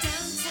song. Yep.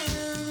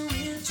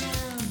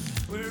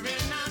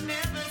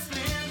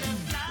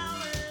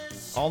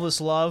 "All This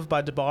Love"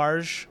 by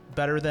DeBarge,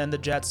 better than the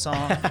Jets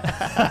song.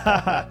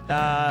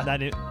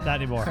 Not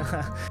anymore.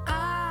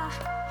 I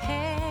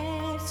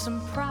had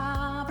some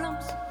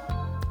problems,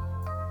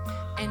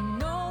 and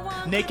no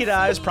one "Naked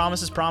Eyes,"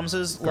 "Promises,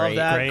 Promises." Love Great,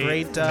 that.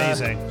 Great.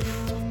 Amazing.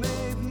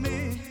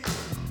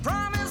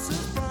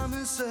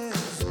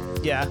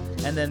 Yeah.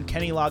 And then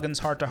Kenny Loggins,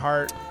 "Heart to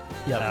Heart."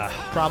 Yep.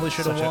 Probably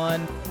should have Such a-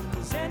 won.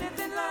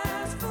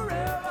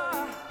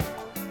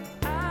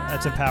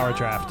 That's a power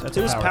draft. That's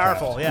It a was power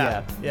powerful.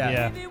 draft. Yeah.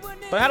 Yeah.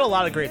 But I had a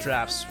lot of great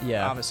drafts.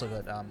 Yeah. Obviously,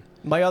 but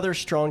My other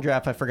strong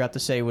draft I forgot to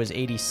say was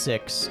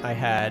 86. I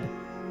had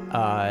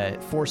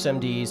Force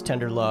MD's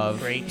Tender Love,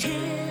 great.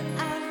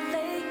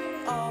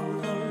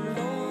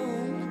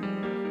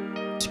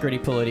 Scritti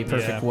Politti,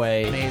 Perfect Yeah.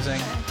 Way, Amazing.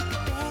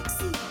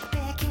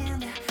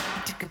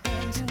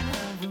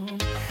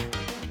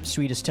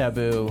 Sweetest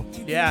Taboo,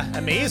 Yeah.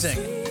 Amazing.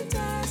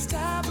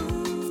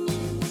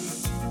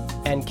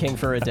 and King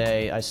for a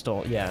Day. I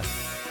stole. Yeah.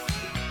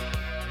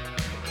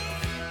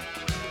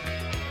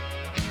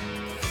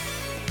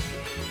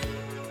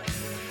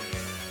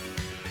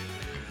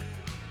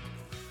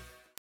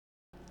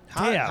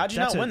 Damn, How'd you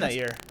not that's win that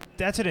year?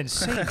 That's an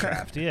insane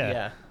draft.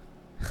 Yeah.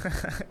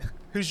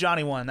 Who's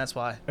Johnny won? That's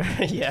why.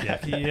 Yeah.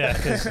 Yeah.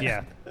 'Cause,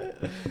 yeah.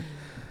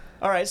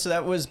 All right, so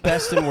that was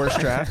best and worst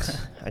draft.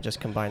 I just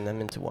combined them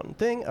into one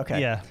thing.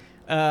 Okay. Yeah.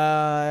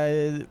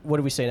 What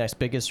do we say next?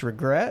 Biggest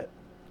regret?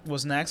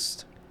 Was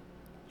next.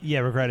 Yeah,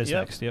 regret is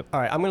Yep. next. Yep.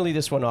 All right, I'm going to leave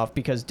this one off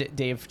because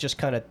Dave just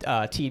kind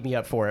of teed me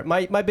up for it.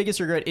 My biggest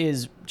regret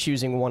is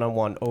choosing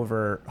one-on-one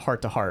over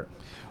heart-to-heart.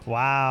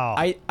 Wow.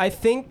 I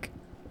think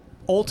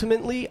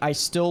ultimately I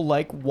still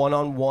like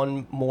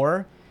one-on-one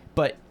more,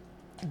 but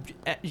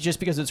just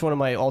because it's one of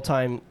my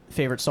all-time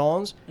favorite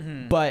songs.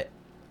 But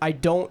I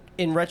don't,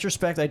 in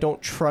retrospect, I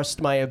don't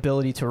trust my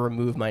ability to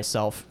remove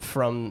myself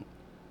from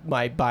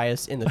my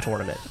bias in the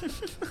tournament.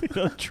 You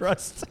don't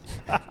trust.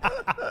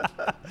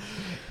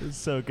 It's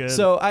so good.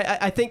 So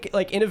I think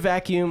like in a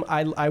vacuum,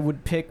 I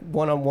would pick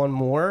one-on-one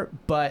more,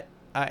 but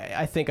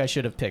I think I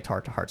should have picked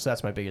heart-to-heart. So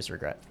that's my biggest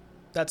regret.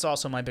 That's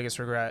also my biggest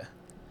regret.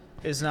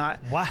 Is not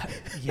Wow.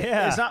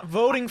 Yeah. is not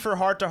voting for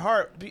heart to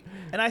heart.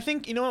 And I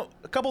think, you know,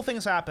 a couple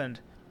things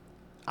happened.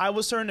 I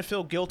was starting to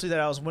feel guilty that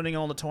I was winning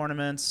all the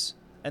tournaments,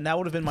 and that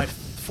would have been my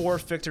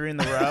fourth victory in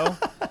the row.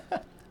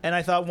 And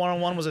I thought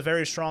one-on-one was a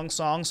very strong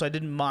song, so I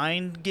didn't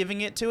mind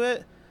giving it to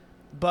it.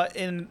 But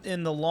in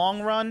the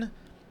long run,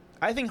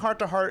 I think heart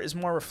to heart is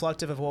more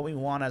reflective of what we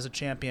want as a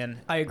champion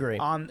I agree.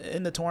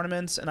 in the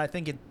tournaments, and I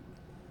think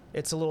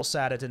it's a little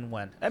sad it didn't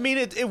win. I mean,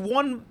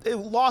 it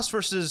lost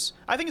versus,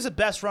 I think it's the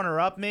best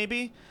runner-up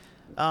maybe,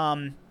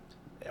 or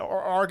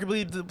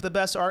arguably the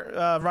best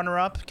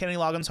runner-up, Kenny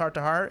Loggins' Heart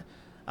to Heart.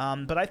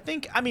 But I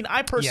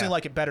personally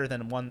like it better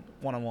than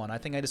one-on-one. I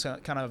think I just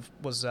kind of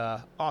was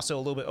also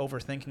a little bit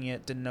overthinking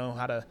it, didn't know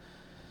how to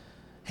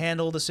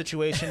handle the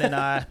situation, and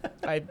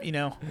I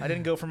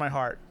didn't go for my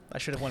heart. I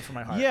should have went for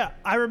my heart. Yeah,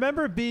 I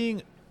remember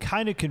being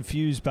kind of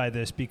confused by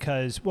this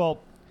because,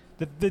 well,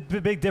 the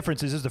big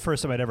difference is this is the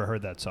first time I'd ever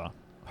heard that song,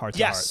 Heart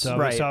to Heart. Yes, So,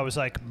 right. so I was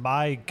like,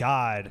 my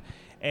God.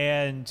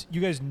 And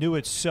you guys knew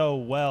it so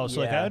well.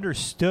 So, like, I Yeah.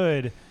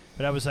 understood,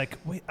 but I was like,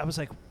 wait, I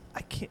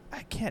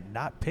can't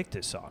not pick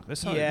this song. This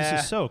song, Yeah.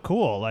 this is so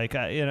cool. Like,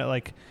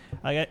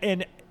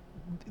 and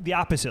the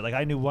opposite. Like,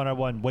 I knew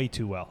one-on-one way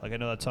too well. Like, I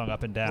know that song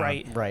up and down.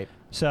 Right.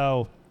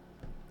 So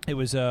it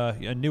was a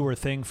newer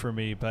thing for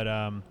me, but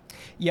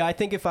Yeah, I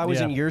think if I was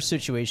Yeah. in your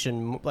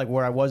situation, like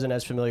where I wasn't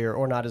as familiar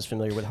or not as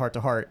familiar with Heart to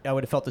Heart, I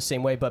would have felt the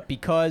same way. But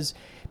because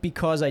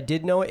I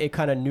did know it, it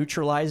kind of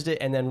neutralized it,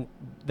 and then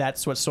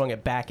that's what swung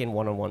it back in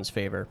one-on-one's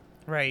favor.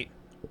 Right.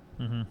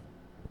 All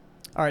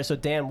right, so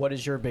Dan, what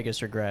is your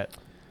biggest regret?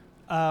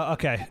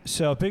 okay,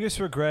 so biggest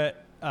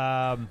regret,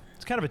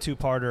 it's kind of a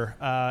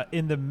two-parter.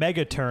 In the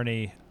mega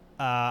tourney,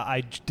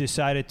 I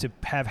decided to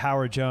have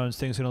Howard Jones,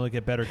 things can only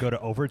get better, go to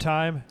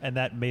overtime, and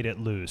that made it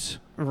lose.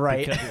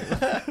 Right.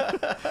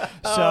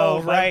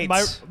 So right.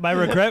 my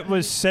regret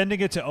was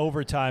sending it to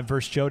overtime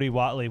versus Jody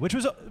Watley, which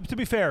was, to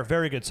be fair, a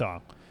very good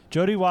song.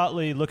 Jody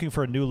Watley, Looking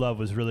for a New Love,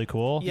 was really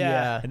cool.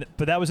 Yeah.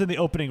 But that was in the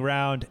opening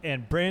round,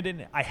 and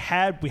Brandon,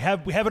 we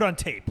have it on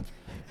tape.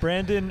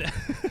 Brandon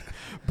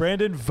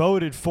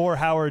voted for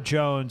Howard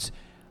Jones,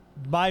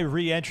 my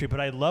re-entry, but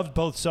I loved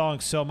both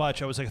songs so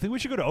much. I was like, I think we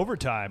should go to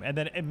overtime. And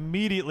then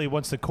immediately,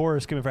 once the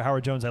chorus came in for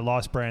Howard Jones, I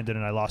lost Brandon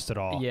and I lost it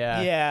all.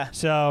 Yeah. Yeah.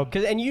 So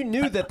And you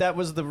knew that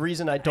was the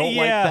reason I don't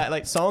like Yeah.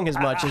 that song as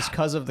much is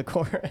because of the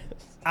chorus.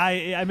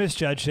 I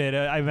misjudged it.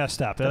 I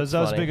messed up. That was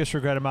the funny. biggest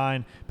regret of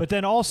mine. But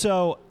then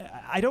also,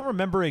 I don't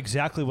remember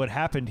exactly what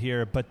happened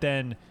here, but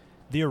then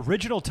the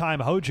original time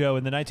Hojo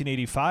in the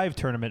 1985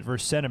 tournament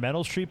versus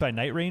Sentimental Street by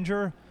Night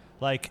Ranger,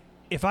 like,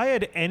 if I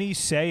had any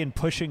say in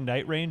pushing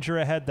Night Ranger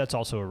ahead, that's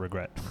also a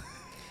regret.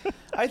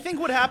 I think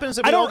what happens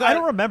is that I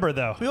don't remember,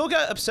 though. we all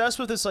got obsessed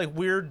with this like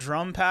weird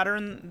drum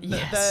pattern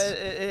Yes. that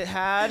it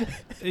had.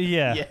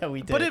 Yeah. Yeah,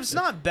 we did. But it's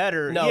not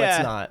better. No, Yeah,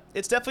 it's not.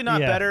 It's definitely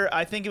not Yeah. better.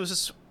 I think it was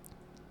just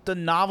the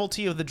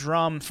novelty of the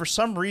drum for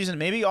some reason.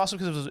 Maybe also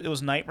because it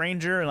was Night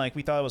Ranger and like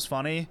we thought it was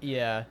funny.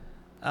 Yeah.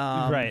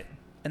 Right.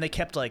 And they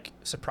kept like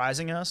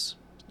surprising us.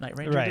 Night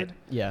Ranger Right. did.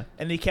 Yeah.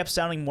 And they kept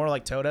sounding more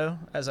like Toto,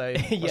 as I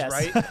was Yes.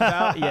 right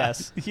about.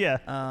 Yes. Yeah.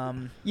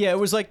 Yeah, it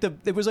was like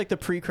the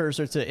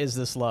precursor to Is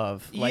This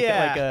Love? Like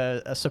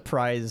a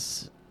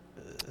surprise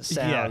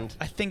sound.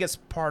 I think it's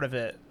part of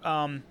it.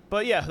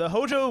 But yeah, the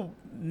Hojo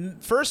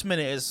first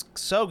minute is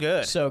so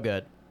good. So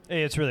good.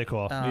 Hey, it's really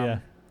cool. Yeah.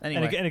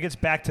 Anyway. And it gets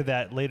back to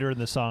that later in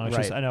the song. It's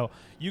just, Right. I know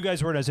you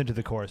guys weren't as into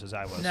the chorus as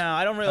I was. No,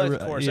 I don't really like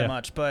the chorus yeah. that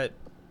much, but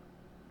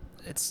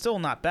it's still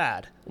not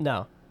bad.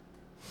 No.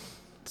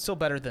 It's still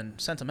better than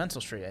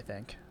Sentimental Street, I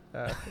think.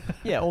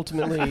 Yeah,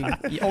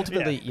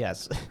 ultimately,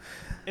 yes.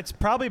 It's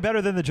probably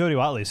better than the Jody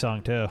Watley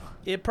song, too.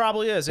 It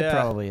probably is, yeah. It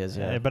probably is,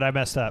 yeah. But I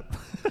messed up.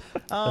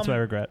 That's my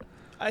regret.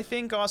 I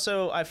think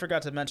also, I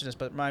forgot to mention this,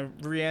 but my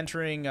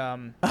re-entering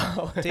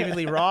David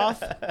Lee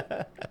Roth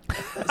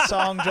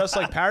song Just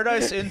Like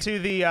Paradise into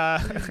the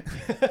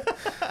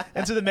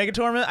mega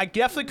tournament. I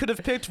definitely could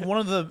have picked one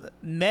of the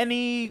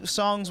many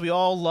songs we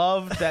all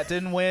loved that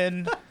didn't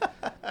win.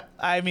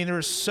 I mean, there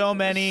were so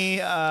many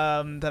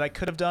that I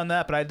could have done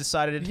that, but I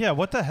decided... Yeah,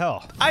 what the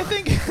hell? I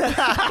think...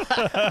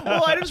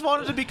 well, I just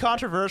wanted to be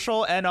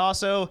controversial, and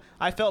also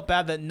I felt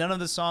bad that none of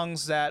the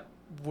songs that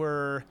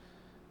were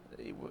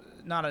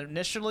not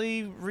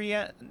initially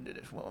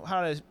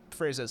how do I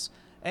phrase this?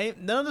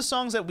 None of the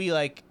songs that we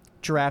like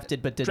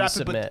drafted but didn't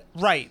submit.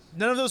 Right.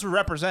 None of those were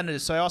represented,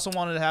 so I also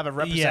wanted to have a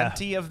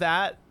representative of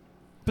that.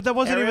 But that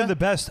wasn't area? even the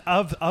best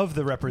of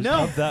the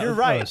representative. No, you're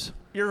right.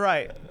 You're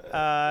right.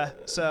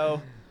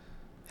 So,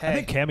 hey. I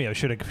think Cameo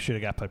should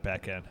have got put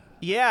back in.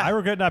 Yeah. I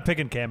regret not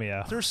picking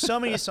Cameo. There's so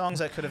many songs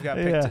that could have got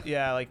picked.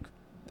 Yeah, like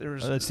there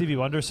was that Stevie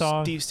Wonder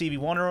song. Stevie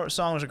Wonder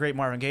song was a great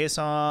Marvin Gaye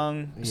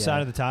song. Yeah.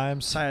 Sign of the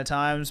Times. Sign of the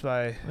Times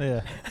by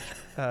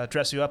Yeah.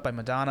 Dress You Up by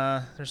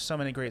Madonna. There's so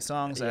many great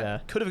songs that Yeah.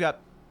 could have got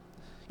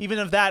even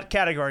of that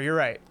category. You're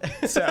right.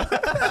 So,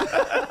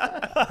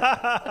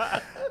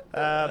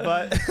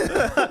 but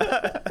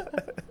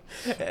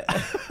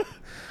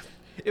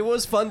It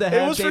was fun to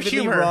have was for David Lee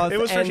humor. Roth It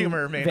was for and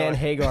humor, mainly. Van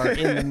Hagar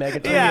in the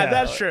Megaton. yeah,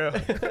 that's true.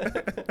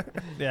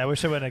 Yeah, I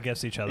wish they went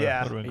against each other.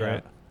 Yeah. Would have been Yeah.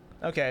 great.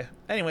 Okay.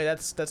 Anyway,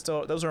 that's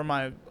still, those are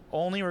my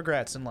only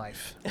regrets in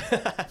life.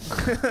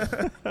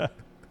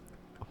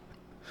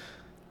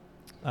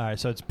 All right,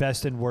 so it's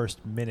best and worst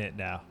minute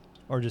now,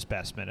 or just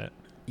best minute.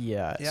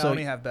 Yeah. Yeah, so I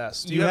only have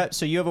best. you have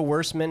so you have a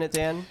worst minute,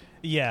 Dan?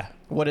 Yeah.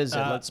 What is it?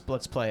 Uh,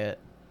 Let's play it.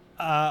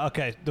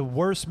 Okay, the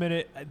worst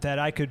minute that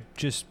I could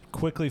just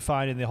quickly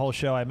find in the whole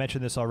show, I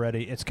mentioned this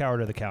already, it's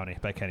Coward of the County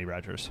by Kenny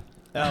Rogers.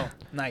 Oh,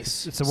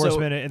 nice. It's the worst So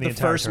minute in the the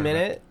entire first tournament.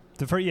 minute.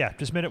 The first, yeah,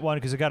 just minute one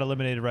because it got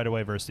eliminated right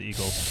away versus the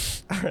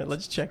Eagles. All right,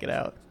 let's check it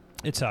out.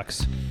 It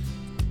sucks.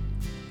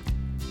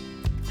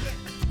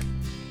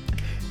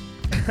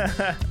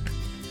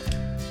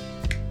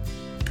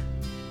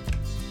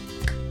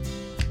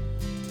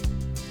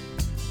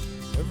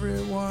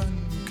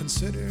 Everyone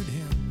considered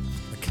him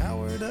the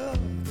coward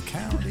of the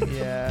county.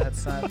 Yeah,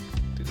 that's not.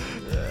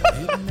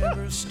 He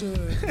never stood.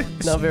 one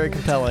Not very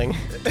single compelling.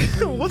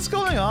 What's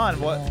going on?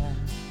 What? time.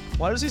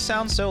 Why does he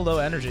sound so low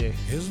energy?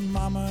 His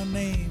mama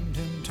named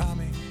him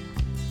Tommy,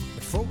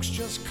 but folks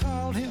just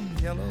called him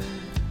Yellow.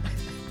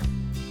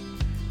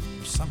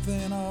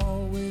 Something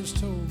always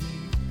told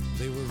me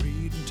they were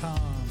reading Tommy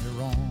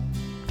wrong.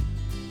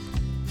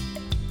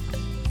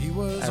 He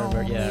was I remember-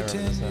 only yeah, I remember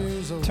 10 this now.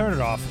 years old. Turn it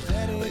off.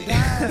 Daddy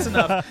That's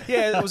enough.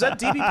 Yeah, was that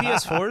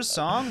DBPS4's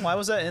song? Why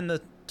was that in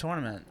the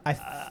tournament?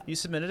 You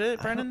submitted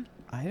it, Brendan?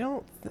 I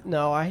don't.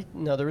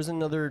 No, there was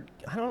another.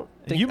 I don't.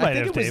 Think, You might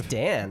I think have, it was Dave.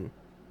 Dan.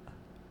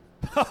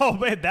 Oh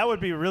man, that would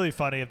be really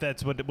funny if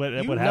that's what No,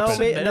 happened.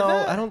 submitted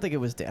that? I don't think it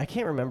was Dan. I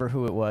can't remember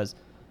who it was.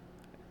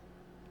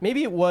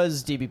 Maybe it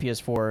was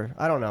DBPS4.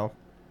 I don't know.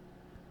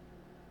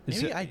 Is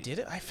Maybe it- I did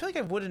it. I feel like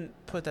I wouldn't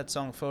put that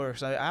song forward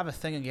because I have a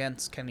thing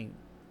against Kenny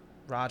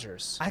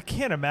Rogers. I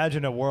can't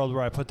imagine a world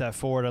where I put that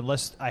forward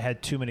unless I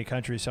had too many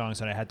country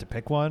songs and I had to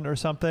pick one or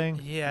something.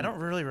 Yeah, I don't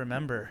really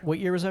remember. What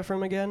year was that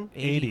from again?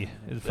 80 is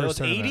the first It was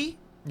tournament. 80?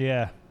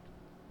 Yeah.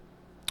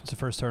 It's the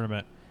first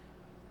tournament.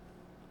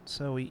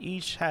 So we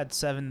each had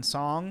 7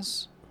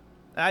 songs.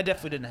 I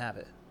definitely didn't have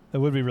it. It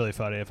would be really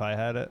funny if I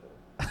had it.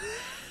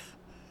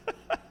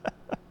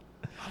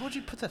 How would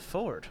you put that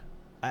forward?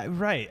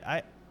 Right.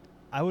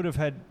 I would have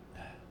had.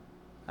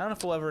 I don't know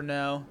if we'll ever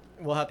know.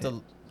 We'll have to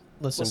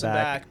listen Listen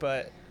back. back,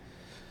 but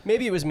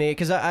Maybe it was me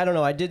because I don't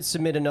know. I did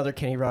submit another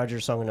Kenny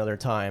Rogers song another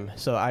time,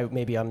 so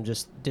I'm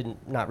just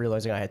not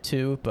realizing I had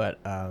 2. But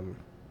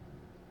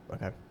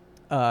okay.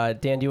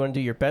 Dan, do you want to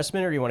do your best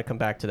minute, or do you want to come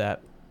back to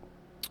that?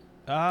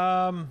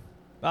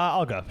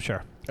 I'll go.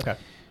 Sure. Okay.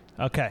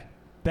 Okay.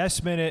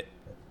 Best minute.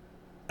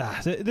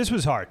 This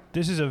was hard.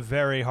 This is a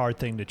very hard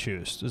thing to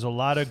choose. There's a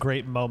lot of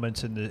great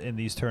moments in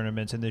these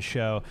tournaments, in this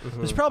show.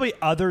 There's probably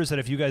others that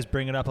if you guys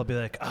bring it up, I'll be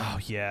like, oh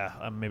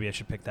yeah, maybe I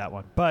should pick that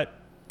one. But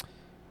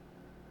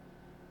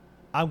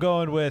I'm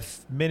going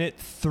with minute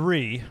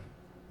 3,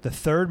 the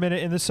 3rd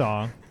minute in the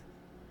song.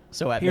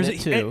 So at minute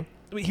 2.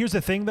 Here's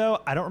the thing, though.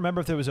 I don't remember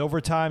if there was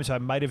overtime, so I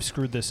might have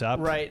screwed this up.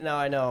 Right. No,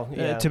 I know.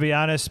 Yeah. To be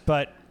honest,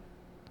 but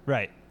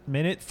right,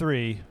 minute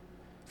 3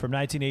 from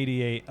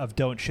 1988 of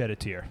 "Don't Shed a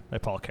Tear" by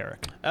Paul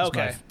Carrick. That's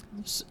okay.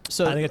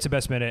 So I think it's the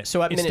best minute.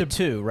 So at It's minute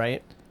 2,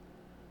 right?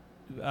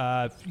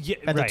 yeah,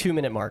 At the right.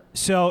 2-minute mark.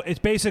 So it's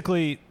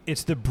basically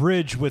the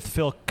bridge with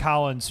Phil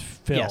Collins.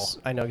 Yes,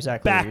 I know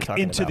exactly what you're back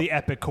talking into about. the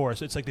epic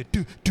chorus. It's like the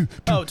do do do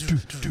Oh, do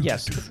do.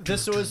 Yes,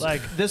 this was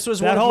Like, this was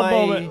That one of whole my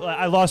moment,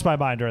 I lost my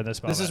mind during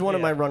this moment. this is one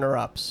of my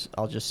runner-ups.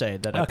 I'll just say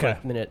that I Okay.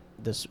 put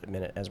this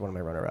minute as one of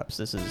my runner-ups.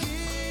 This is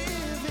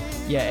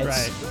it's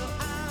Right.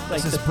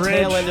 like This the is bridge.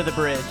 tail end of the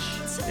bridge.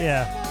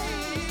 Yeah.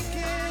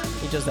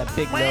 He does that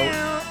big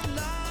note.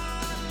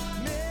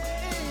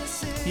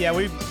 Yeah,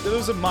 it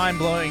was a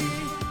mind-blowing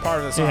part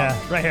of the song. Yeah.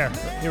 Right here.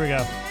 Here we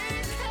go.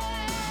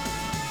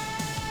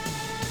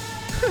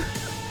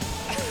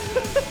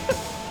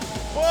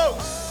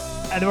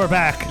 Whoa! And then we're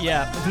back.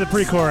 Yeah. To the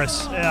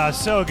pre-chorus. Yeah,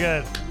 so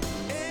good.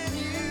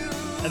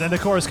 And then the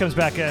chorus comes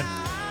back in.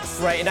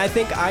 Right, and I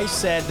think I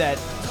said that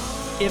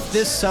if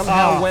this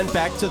somehow went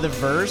back to the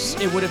verse,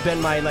 it would have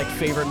been my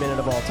favorite minute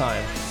of all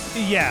time.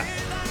 Yeah.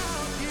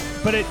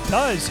 But it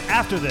does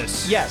after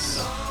this. Yes.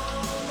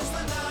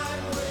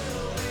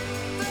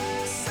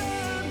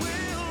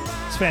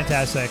 It's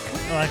fantastic.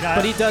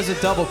 But he does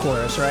a double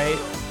chorus, right?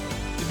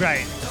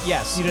 Right.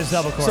 Yes. You just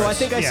double chorus. So I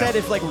think I Yeah. said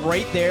if like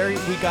right there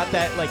we got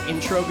that like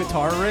intro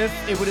guitar riff,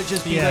 it would have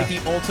just been Yeah. like the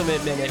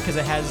ultimate minute because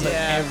it has like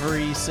Yeah.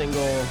 every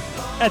single.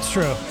 That's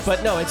true.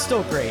 But no, it's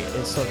still great.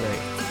 It's still great.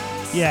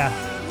 Yeah.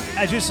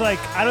 I just like,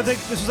 I don't think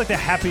this was like the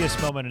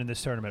happiest moment in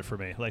this tournament for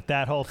me. Like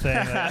that whole thing.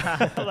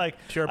 Like,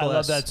 Pure I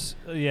love bliss.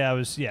 that. Yeah, it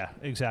was, yeah,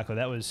 exactly.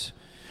 That was,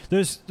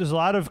 there's a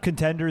lot of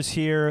contenders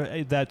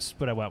here. That's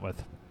what I went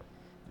with.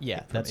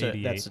 Yeah, From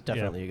 88, that's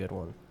definitely a good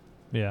one.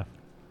 Yeah.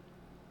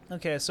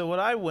 Okay, so what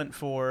I went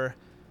for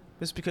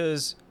is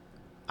because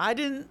I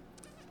didn't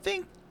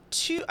think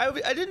I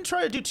didn't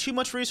try to do too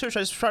much research.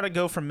 I just tried to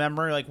go from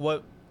memory, like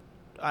what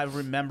I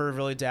remember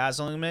really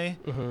dazzling me.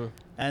 Mm-hmm.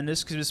 And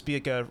this could just be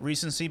like a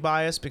recency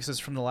bias because it's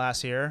from the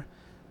last year.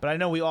 But I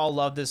know we all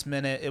love this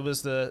minute. It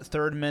was the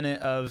third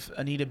minute of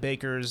Anita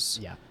Baker's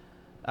Yeah.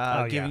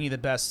 Giving You the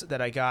Best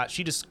That I Got.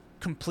 She just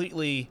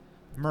completely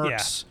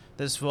murks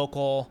this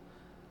vocal.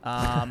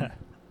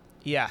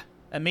 Yeah,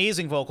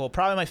 amazing vocal.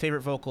 Probably my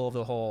favorite vocal of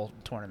the whole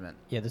tournament.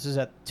 Yeah, this is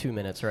at 2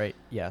 minutes, right?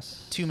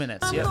 Yes. 2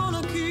 minutes, I'm yep.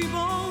 gonna keep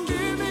on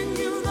giving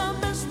you the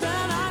best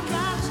that I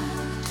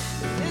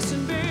got.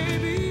 Listen,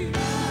 baby.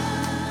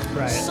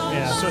 Right.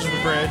 Yeah. Switch the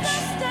bridge.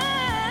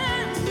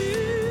 Understand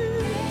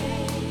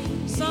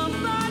you.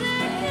 Somebody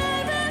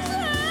gave his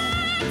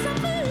heart to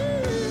me.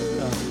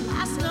 I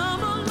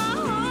stumbled my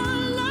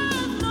whole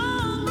life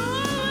long,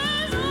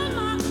 always on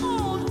my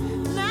own.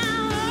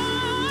 Now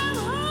I'm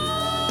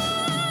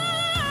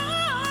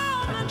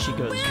home. And she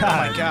goes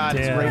God, God,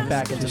 it's damn. right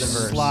back into the Just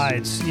verse.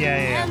 Slides.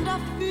 Yeah. And I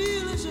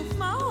feel as if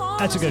my heart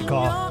That's a good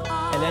call.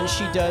 And then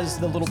she does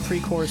the little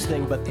pre-chorus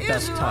thing, but the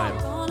best time.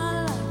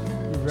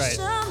 Right.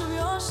 Sound of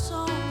your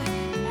song,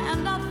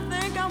 and I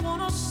think I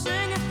wanna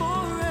sing it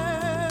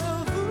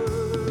forever.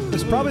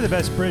 It's probably the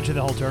best bridge in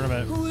the whole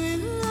tournament.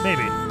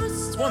 Maybe.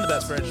 It's one of the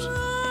best bridges.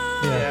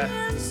 Yeah.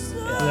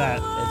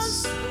 That.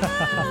 It's.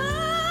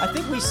 I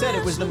think we said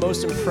it was the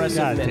most impressive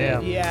God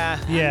minute. damn. Yeah.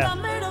 Yeah.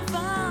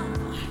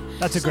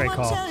 That's a great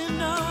call.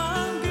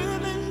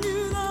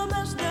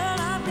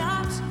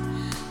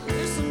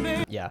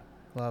 Yeah.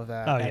 Love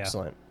that. Oh, yeah.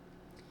 Excellent.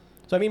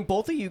 So I mean,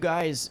 both of you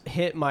guys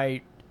hit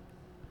my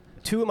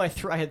two of my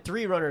I had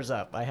 3 runners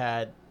up. I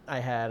had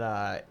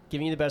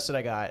Giving You the Best That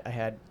I Got. I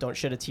had Don't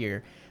Shed a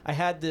Tear. I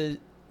had the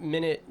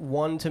minute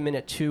 1 to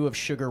minute 2 of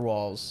Sugar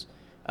Walls.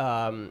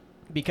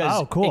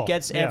 Because cool. it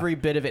gets Yeah. every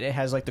bit of it. It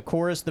has like the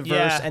chorus, the verse,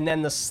 Yeah. and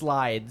then the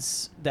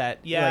slides that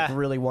Yeah. like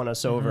really won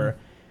us over.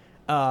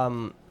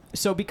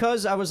 So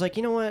because I was like,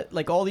 you know what,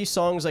 like all these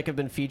songs like have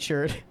been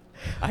featured,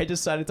 I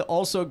decided to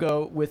also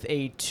go with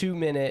a 2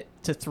 minute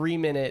to 3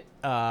 minute.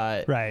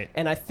 Right.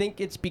 And I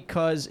think it's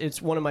because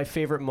it's one of my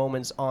favorite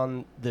moments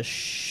on the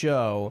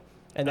show,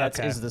 and that's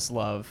Okay. Is This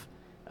Love.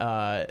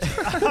 I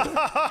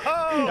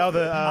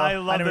I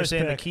love never this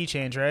saying the pick. key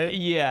change, right?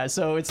 Yeah,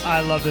 so it's I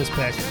love this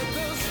pick.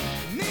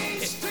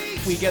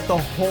 we get the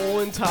whole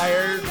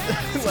entire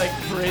like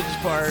bridge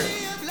part.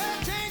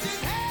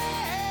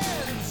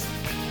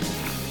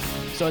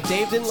 So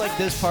Dave didn't like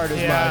this part as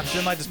Yeah, much.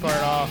 didn't like this part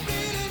at all.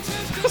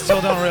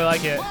 Still don't really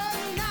like it.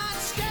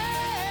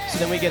 So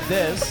then we get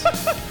this.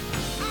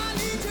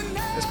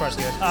 This part's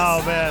good.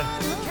 Oh man.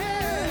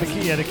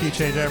 The key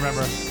change. I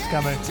remember. It's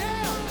coming.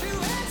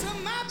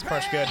 This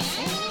part's good.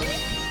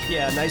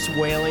 Yeah, nice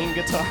wailing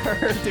guitar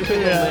doing the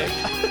Yeah. lick.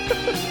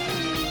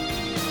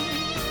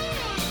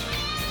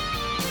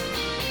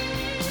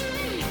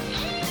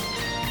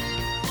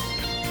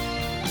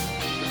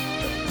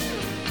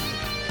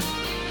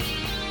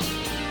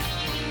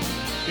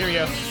 Here we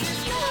go.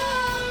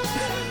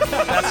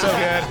 That's so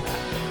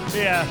good.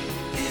 Yeah.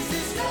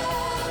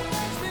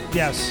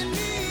 Yes.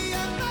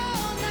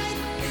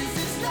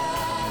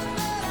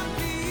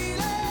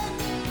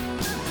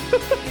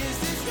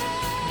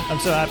 I'm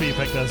so happy you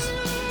picked this.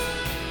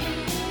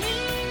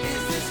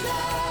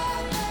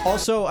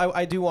 Also,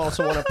 I do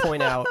also want to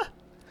point out,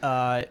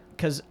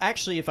 because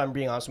actually, if I'm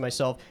being honest with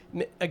myself,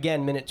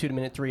 again, minute 2 to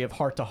minute 3 of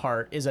Heart to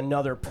Heart is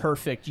another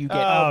perfect. You get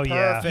Oh,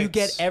 yeah. you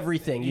get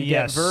everything. You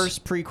Yes. get verse,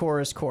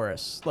 pre-chorus,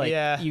 chorus. Like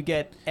Yeah. you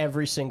get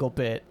every single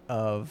bit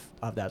of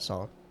that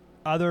song.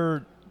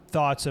 Other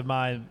thoughts of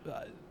mine.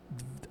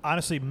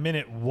 Honestly,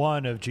 minute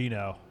 1 of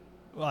Gino.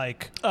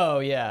 Like Oh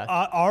yeah.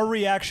 our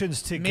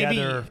reactions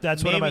together.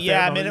 That's one of my maybe,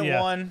 favorite. yeah,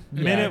 moments.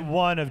 minute 1. Minute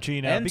 1 of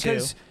Gino. And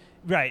because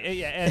right,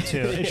 yeah, and 2.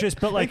 It's just,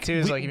 but Like like 2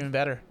 is we- like even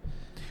better.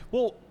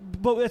 well,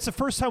 but it's the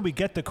first time we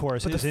get the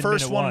chorus. But is the in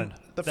first minute one, 1.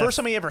 the That's- first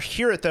time we ever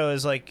hear it though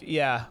is like,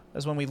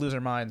 is when we lose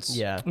our minds.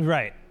 Yeah.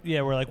 Right.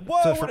 Yeah, we're like,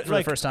 whoa. For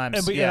the first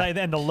times, And, yeah.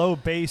 and the low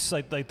bass,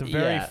 like the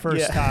very Yeah.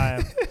 first Yeah.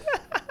 time.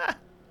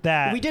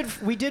 That We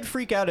did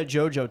freak out at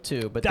JoJo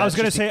too, but I was that's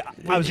gonna just say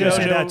I was gonna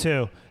say JoJo that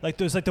too. Like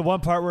there's like the one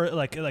part where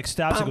it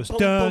stops and goes Bum,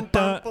 dun bum,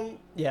 dun. bum, bum.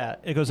 Yeah.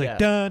 It goes like yeah.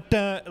 dun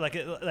dun,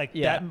 like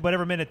Yeah. that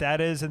whatever minute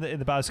that is in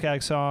the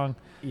Bowskag song.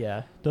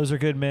 Yeah. Those are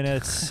good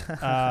minutes.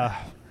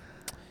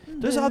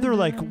 There's other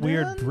like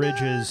weird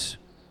bridges.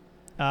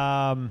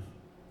 Robert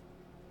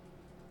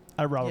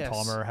Yes.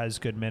 Palmer has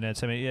good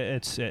minutes. I mean,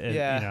 it's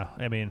Yeah. you know.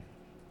 I mean,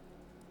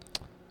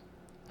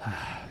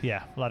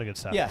 Yeah, a lot of good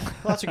stuff. Yeah,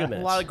 lots of good A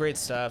minutes. lot of great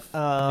stuff.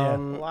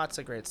 Lots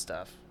of great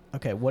stuff.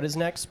 Okay, what is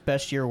next?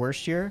 Best year,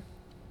 worst year?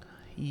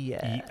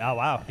 Yeah. Oh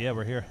wow, yeah,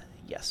 we're here.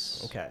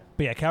 Yes. Okay.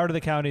 But yeah, Coward of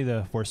the County,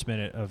 the worst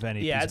minute of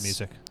any Yeah, piece of it's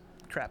music.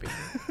 Crappy.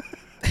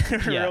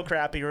 Yeah. Real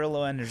crappy. Real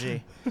low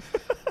energy.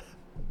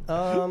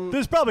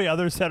 There's probably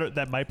others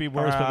that might be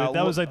worse, but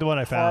that was like the one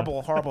I found.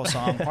 Horrible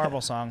song.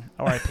 Horrible song.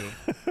 R.I.P.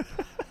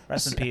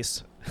 Rest in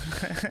peace.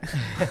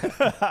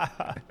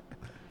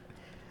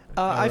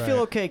 I feel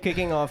right. okay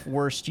kicking off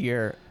worst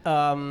year.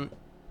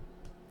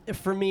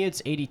 For me,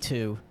 it's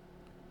 82.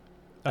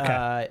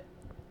 Okay.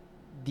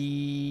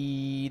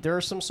 There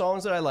are some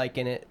songs that I like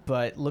in it,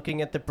 but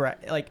looking at the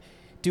like,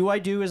 Do I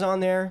Do is on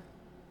there,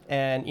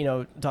 and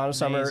Donna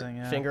Summer, Amazing,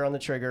 yeah. Finger on the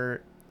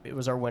Trigger, it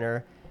was our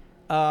winner.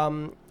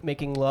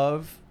 Making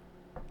Love,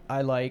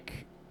 I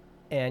like,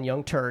 and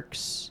Young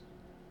Turks,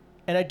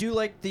 and I do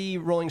like the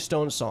Rolling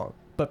Stones song,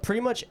 but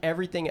pretty much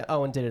everything.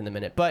 Oh, and Did It in a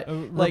Minute, but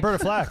like Roberta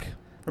Flack.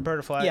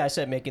 Roberta Flack. yeah, I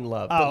said Making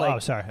Love. Oh, but like,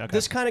 sorry. Okay.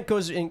 this kind of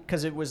goes in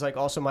because it was like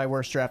also my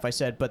worst draft. I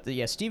said, but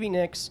Stevie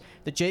Nicks,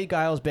 the Jay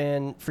Giles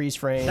Band, Freeze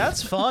Frame.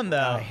 That's fun though.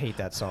 I hate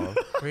that song.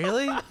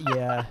 Really?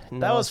 Yeah, That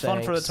no, was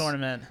fun for the thanks.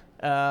 tournament.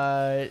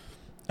 I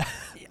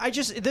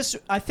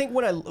think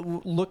when I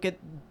look at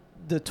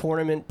the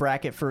tournament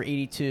bracket for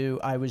 82,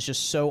 I was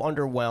just so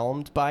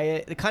underwhelmed by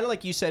it. Kind of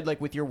like you said,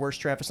 like with your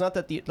worst draft. It's not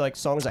that the like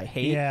songs I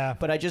hate, Yeah.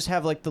 but I just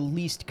have like the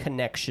least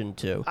connection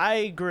to. I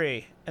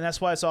agree, and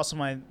that's why it's also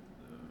my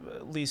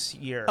least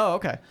year. Oh,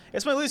 okay.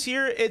 It's my least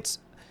year. It's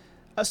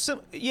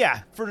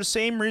for the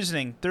same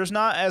reasoning. There's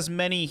not as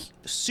many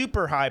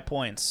super high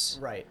points.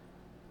 Right.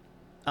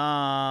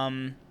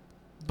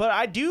 But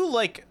I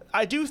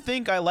do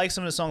think I like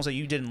some of the songs that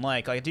you didn't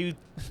like. I do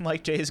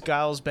like Jay's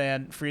Giles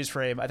Band, Freeze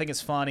Frame. I think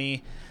it's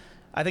funny.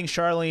 I think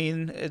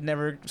Charlene, It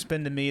Never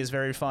Been to Me is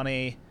very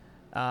funny.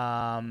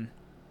 Letter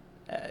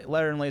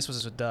and Lace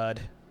was a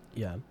dud.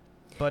 Yeah.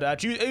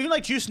 But even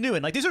like Juice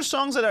Newton, like these are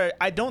songs that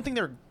I don't think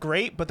they're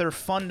great, but they're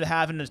fun to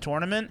have in the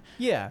tournament.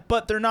 Yeah.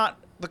 But they're not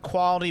the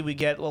quality we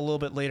get a little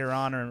bit later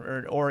on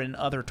or in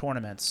other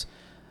tournaments.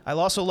 I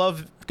also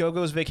love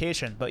Go-Go's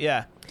Vacation, but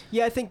yeah.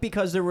 Yeah, I think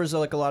because there was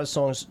like a lot of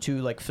songs to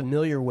like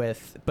familiar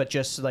with, but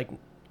just like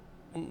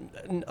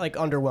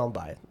underwhelmed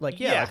by. Like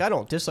Yeah. like I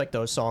don't dislike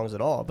those songs at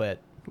all, but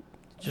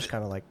just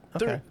kind of like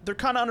okay. They're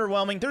kind of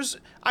underwhelming.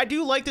 I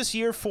do like this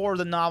year for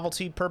the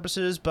novelty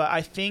purposes, but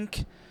I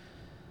think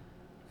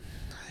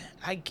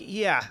I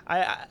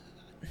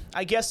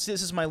guess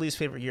this is my least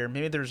favorite year.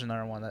 Maybe there's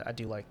another one that I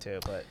do like too,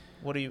 but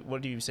what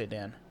do you say,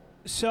 Dan?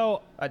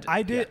 So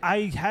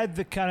I had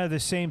the kind of the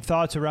same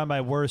thoughts around my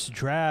worst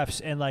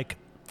drafts, and like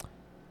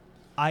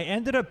I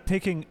ended up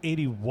picking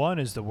 81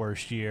 as the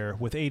worst year,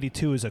 with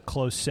 82 as a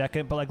close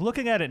second. But like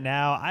looking at it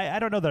now, I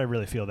don't know that I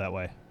really feel that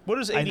way. What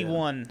is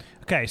 81?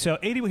 Okay, so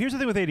 80. Here's the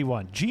thing with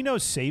 81. Gino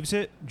saves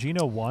it.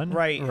 Gino won.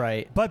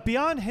 Right. But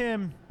beyond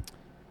him,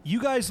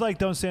 you guys like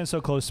Don't Stand So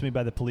Close to Me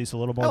by the Police a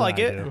little more I than like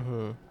I it. do.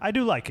 Mm-hmm. I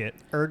do like it.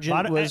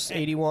 Urgent was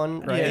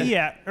 81, right? Yeah.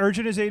 Yeah,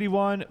 Urgent is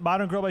 81.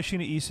 Modern Girl by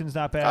Sheena Easton's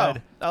not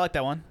bad. Oh, I like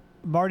that one.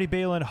 Marty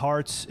Balin,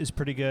 Hearts is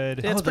pretty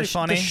good. Yeah, it's pretty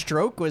funny. The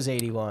Stroke was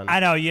 81. I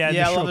know, yeah.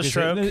 Yeah, I love The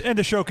Stroke. And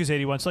The Stroke is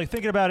 81. So, like,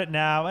 thinking about it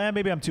now,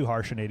 maybe I'm too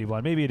harsh on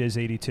 81. Maybe it is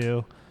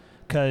 82.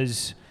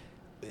 Because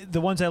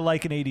the ones I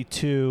like in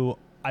 82,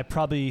 I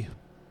probably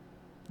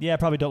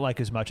don't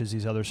like as much as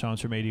these other songs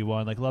from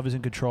 81. Like Love Is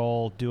in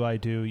Control, Do I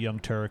Do, Young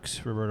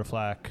Turks, Roberta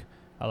Flack.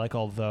 I like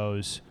all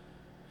those.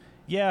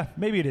 Yeah,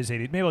 maybe it is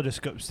 80. Maybe I'll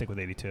just stick with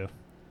 82.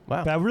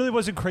 Wow. But I really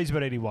wasn't crazy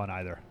about 81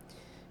 either.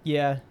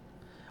 Yeah.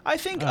 I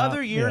think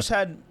other years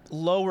had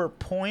lower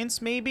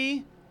points,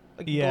 maybe.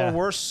 Or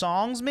worse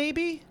songs,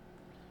 maybe.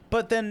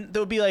 But then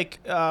there would be like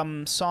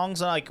songs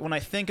that, like when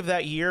I think of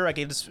that year, like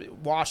it just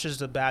washes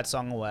the bad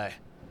song away.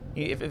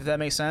 If that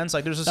makes sense.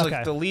 Like there's just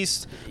like the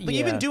least. Like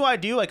even Do I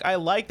Do, like I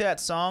like that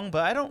song,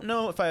 but I don't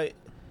know if I'm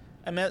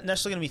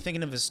necessarily gonna be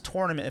thinking of this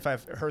tournament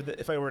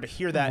if I were to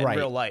hear that in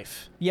real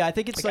life. Yeah, I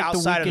think it's like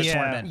outside the of the weakest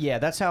tournament. Yeah,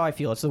 that's how I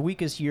feel. It's the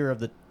weakest year of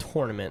the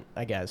tournament,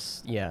 I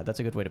guess. Yeah, that's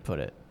a good way to put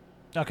it.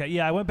 Okay,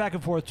 yeah, I went back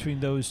and forth between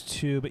those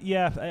two, but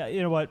yeah,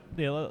 you know what?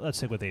 Yeah, let's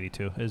stick with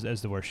 82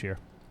 as the worst year.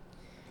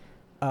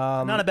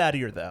 Not a bad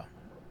year though.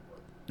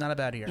 Not a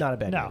bad year. Not a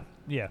bad year. No,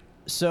 yeah.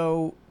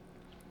 So,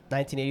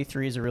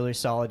 1983 is a really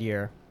solid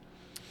year,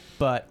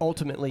 but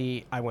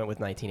ultimately I went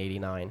with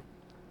 1989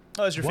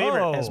 Oh, it's your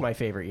favorite. as my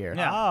favorite year.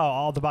 Yeah. Oh,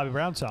 all the Bobby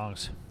Brown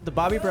songs. The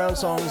Bobby Brown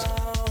songs.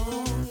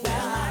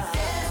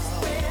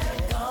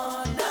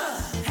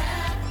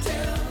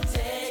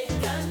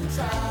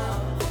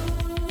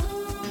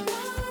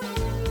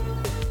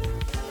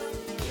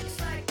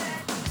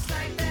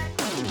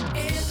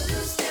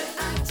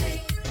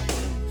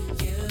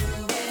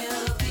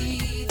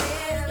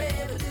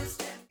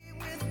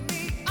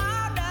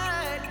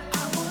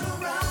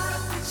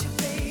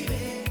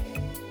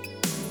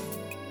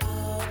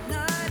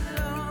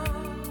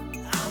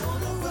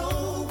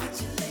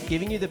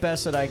 Giving you the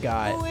best that I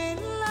got.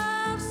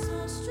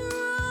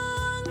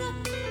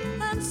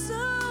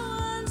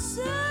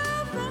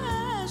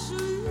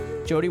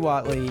 Jody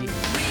Watley.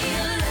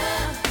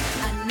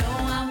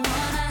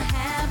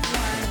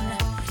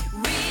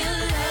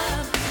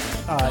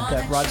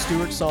 That Rod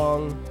Stewart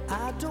song.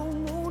 I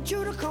don't want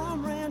you to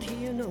come around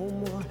here no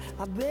more.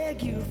 I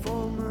beg you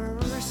for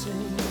mercy.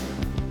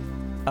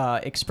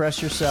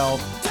 Express Yourself.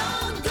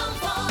 Don't go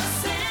for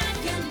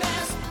second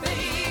best,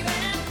 baby.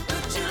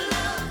 Put your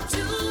love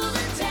to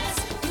the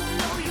test.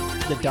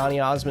 You know The Donny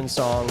Osmond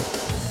song.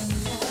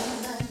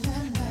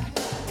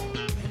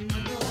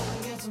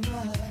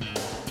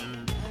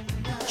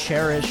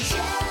 Cherish.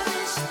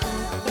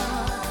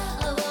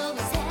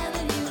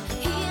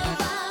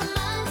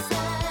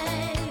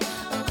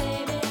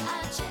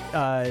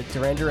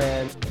 Duran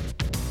Duran.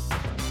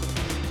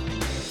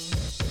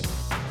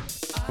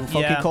 And Funky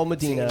Yeah. Cole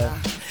Medina.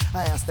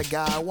 I asked the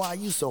guy, why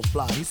you so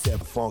fly? He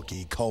said,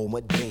 Funky Cole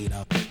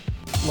Medina.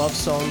 Love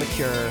Song, The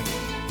Cure.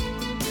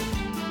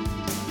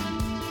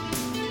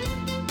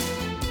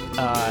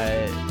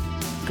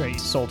 Great.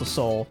 Soul to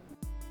Soul.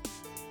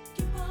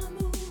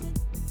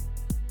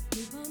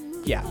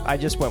 Yeah, I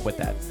just went with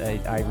that.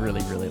 I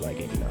really, really like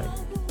 89.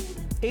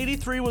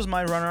 83 was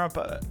my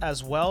runner-up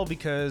as well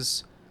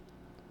because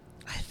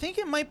I think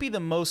it might be the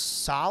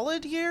most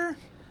solid year,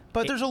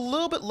 but there's a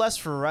little bit less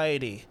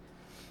variety.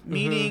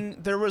 Meaning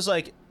there was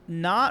like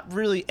not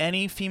really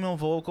any female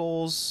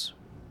vocals,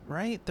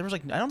 right? There was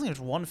like I don't think there's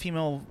one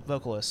female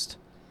vocalist.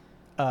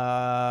 No,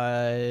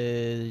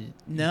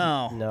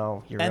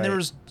 you're right. And there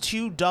was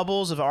 2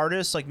 doubles of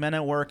artists like Men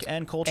at Work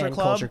and Culture and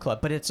Club. Culture Club,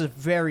 but it's a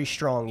very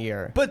strong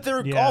year. But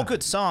they're Yeah. all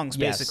good songs,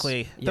 Yes.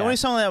 basically. The Yeah. only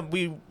song that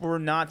we were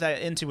not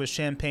that into was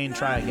Champagne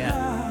Try Again.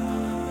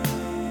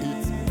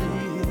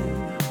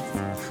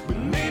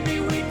 maybe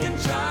we can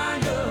try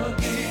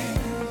again.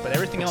 But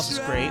everything else is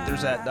great.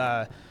 There's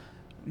that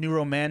new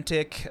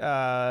romantic,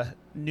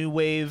 new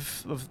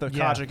wave of the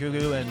Yeah.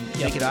 Kajagoogoo and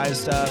Naked Eyes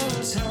stuff.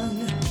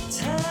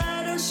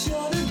 Tired of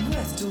short of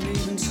breath, don't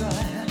even try.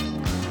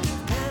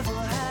 Never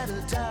had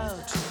a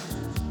doubt.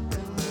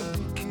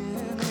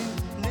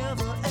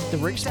 The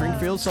Rick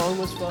Springfield song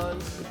was fun.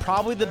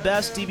 Probably the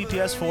best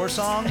DBPS4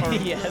 song or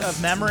Yes. of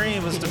memory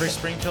was the Rick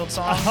Springfield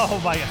song. Oh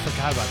my! I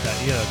forgot about that.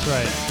 Yeah, that's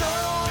right.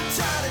 Don't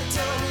try to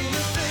tell me you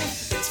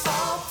think it's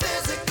all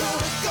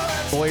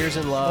physical. Lawyers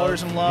in Love.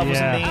 Lawyers in Love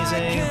Yeah. was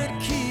amazing.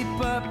 Can't keep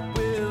up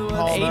with what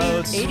Paul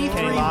Rhodes, 83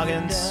 Kenny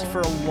Loggins.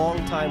 for a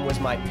long time was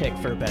my pick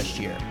for best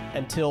year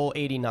until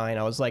 89.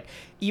 I was like,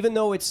 even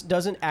though it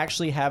doesn't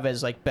actually have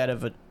as like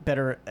better.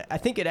 I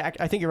think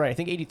you're right. I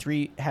think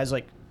 83 has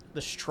like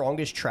the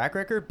strongest track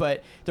record,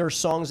 but there are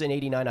songs in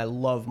 89 I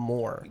love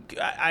more.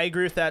 I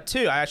agree with that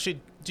too. I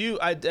actually do.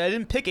 I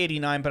didn't pick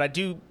 89, but I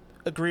do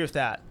agree with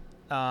that.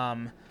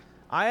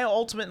 I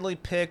ultimately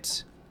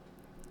picked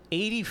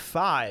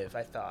 85.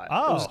 I thought it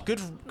was Oh, good.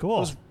 cool.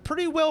 It was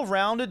pretty well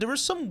rounded. There were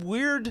some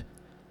weird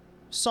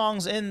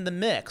songs in the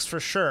mix for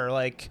sure.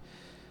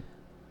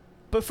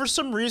 But for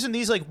some reason,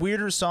 these like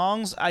weirder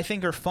songs I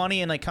think are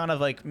funny and like kind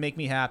of like make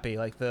me happy.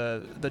 Like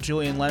the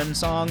Julian Lennon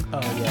song. Oh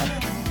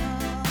yeah.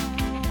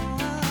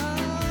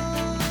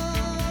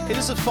 It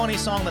is a funny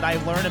song that I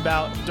learned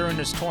about during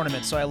this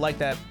tournament, so I like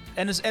that.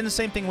 And the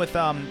same thing with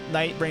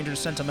Night Ranger's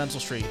Sentimental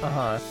Street.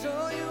 Uh-huh.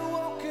 So you're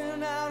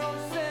walking out on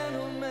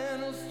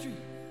Sentimental Street.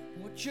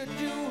 What you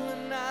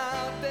doing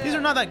out there? These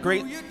are not that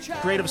great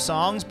of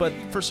songs, but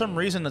for some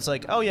reason it's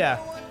like, oh yeah,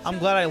 I'm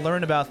glad I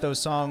learned about those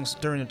songs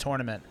during the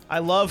tournament. I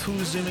love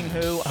Who's Zooming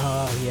Who.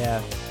 Oh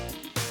yeah.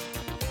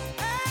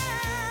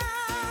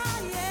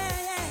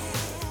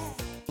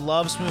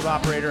 Love Smooth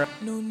Operator.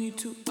 No need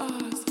to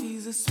ask,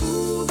 he's a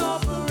smooth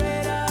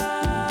operator.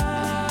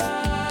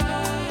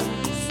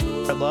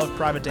 I love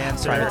Private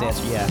Dancer. Private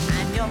Dancer, yeah.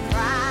 I'm your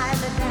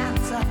private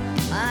dancer,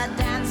 a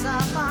dancer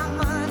for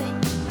money.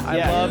 I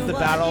Yeah. love the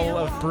battle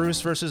of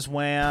Bruce versus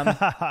Wham.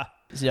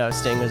 Yeah,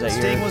 Sting was that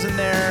Sting year. was in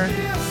there.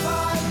 If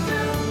I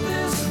build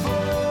this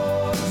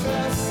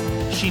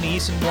fortress, Sheena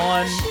Easton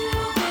won.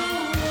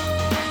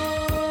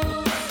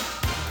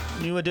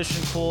 New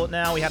edition Cool It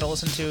Now. We had to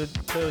listen to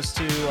those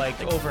two like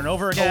over and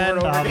over again.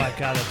 Oh my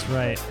God, that's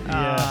right.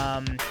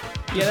 Yeah.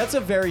 Yeah, that's a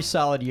very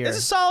solid year. It's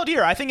a solid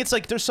year. I think it's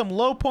like there's some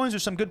low points,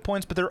 there's some good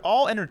points, but they're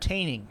all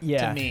entertaining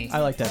Yeah, to me. I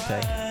like that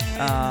pick.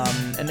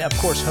 And of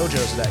course,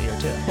 Hojo's that year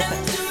too. do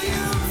you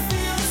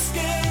feel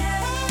scared?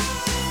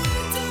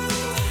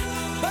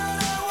 But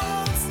I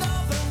won't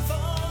stop and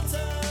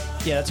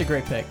falter. Yeah, that's a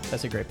great pick.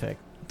 That's a great pick.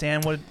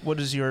 Dan, what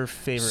is your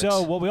favorite?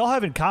 So what we all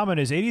have in common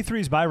is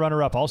 83 is my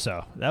runner-up.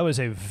 Also, that was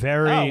a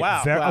very, Oh,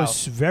 wow, I wow.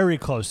 was very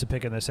close to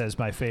picking this as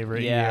my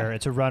favorite Yeah. year.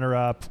 It's a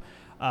runner-up.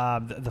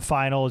 The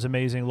final is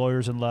amazing.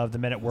 Lawyers in Love. The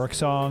Men at Work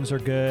songs are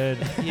good.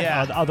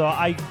 Yeah. Although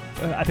I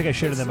think I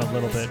shaded them a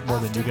little bit more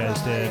than you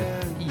guys did.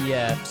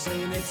 Yeah.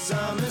 Saying it's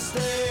a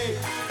mistake.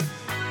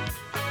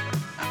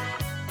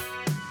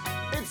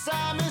 It's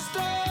a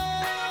mistake.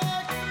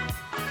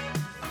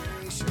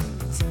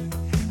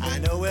 I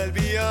know we'll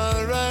be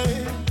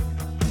alright.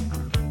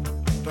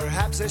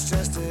 Perhaps it's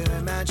just an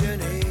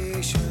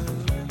imagination.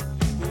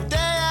 Day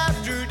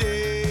after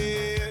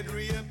day, it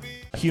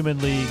reappears. Human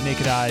League,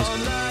 Naked Eyes. On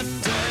that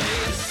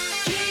day,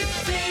 keep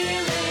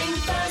feeling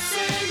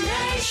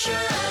fascination,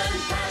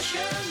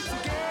 passion.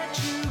 Forget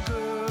you,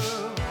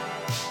 girl.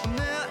 And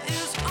there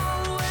is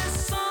always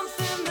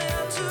something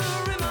there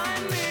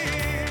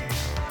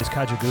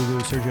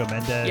Kajagoogoo, Sergio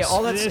Mendes. Yeah,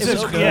 all that's It's it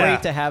was just- great yeah.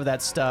 to have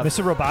that stuff.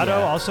 Mr. Roboto,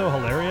 Yeah. also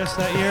hilarious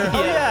that year.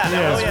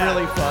 That was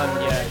really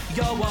fun. Yeah.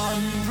 You're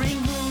wondering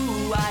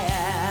who I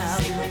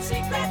am. Secret,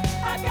 secret,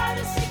 I got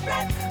a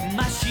secret.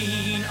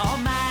 Machine or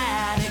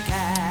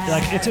mannequin.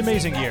 Like, it's an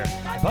amazing year.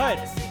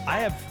 But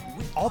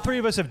all three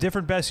of us have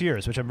different best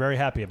years, which I'm very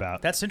happy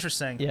about. That's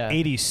interesting. Yeah.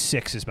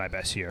 86 is my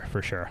best year,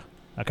 for sure.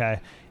 Okay?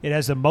 It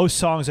has the most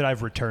songs that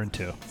I've returned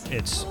to.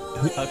 It's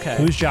Okay.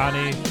 Who's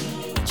Johnny?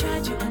 Try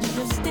to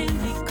understand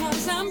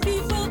because I'm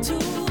people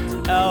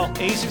too. Oh,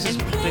 86 is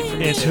big for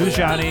me. It's Who's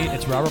Johnny?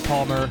 It's Robert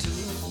Palmer.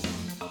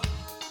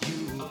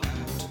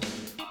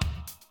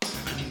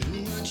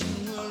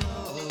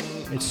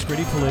 It's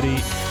Scritti Politti.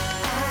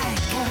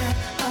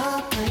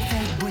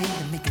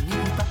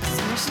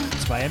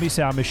 It's Miami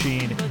Sound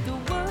Machine. The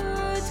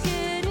words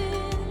get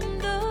in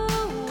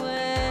the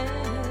way.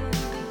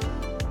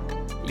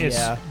 It's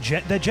Yeah.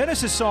 The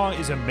Genesis song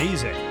is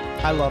amazing.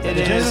 I love It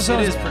it. is. It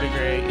is pretty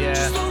great.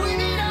 Yeah.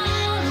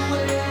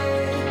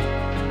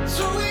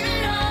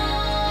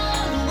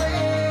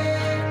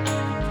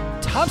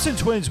 Thompson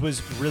Twins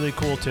was really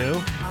cool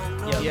too.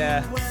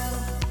 Yeah.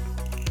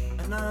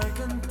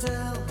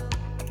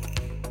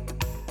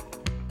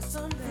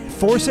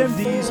 Force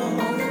MDs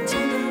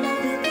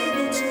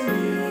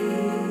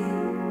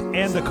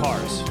and the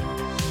Cars.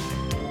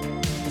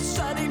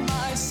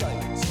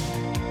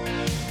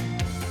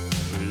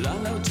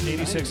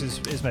 86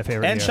 is my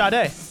favorite. And year.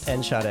 Sade.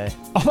 And Sade.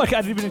 Oh my god,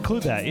 I didn't even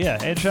include that. Yeah,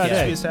 and Sade.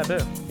 Yeah, Sweetest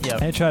Taboo. Yeah.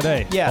 And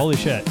Sade. Yeah. Holy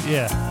shit.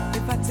 Yeah.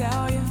 If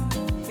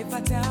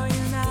I tell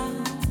you now.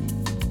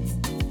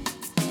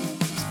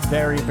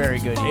 Very, very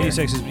good year.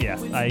 86 is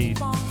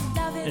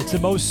it's the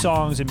most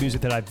songs and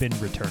music that I've been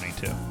returning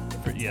to.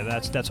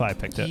 That's why I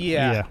picked it.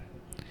 Yeah.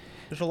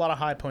 There's a lot of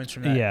high points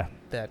from that. Yeah.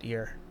 That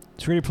year.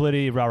 Scritti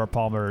Politti, Robert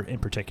Palmer in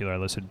particular. I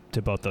listen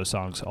to both those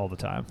songs all the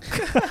time.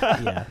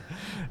 Yeah.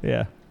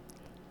 Yeah.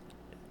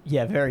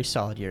 Yeah, very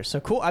solid year. So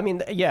cool. I mean,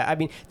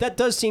 that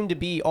does seem to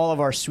be all of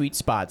our sweet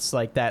spots.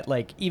 Like that,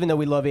 like, even though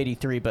we love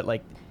 83, but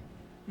like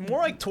More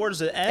like towards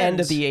the end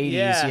of the 80s,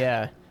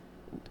 yeah.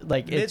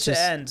 Like Mid it's to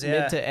just end,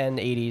 yeah. mid to end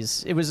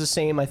 80s. It was the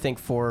same, I think,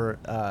 for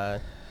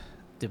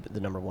the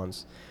number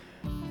ones.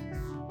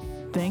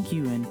 Thank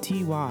you and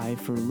TY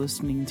for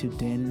listening to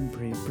Dan and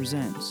Brave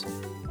Presents.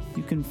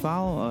 You can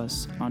follow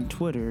us on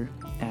Twitter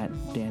at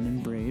Dan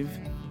and Brave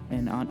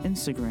and on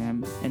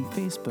Instagram and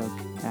Facebook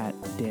at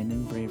Dan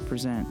and Brave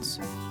Presents.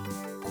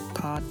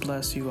 God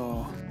bless you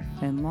all.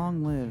 And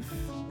long live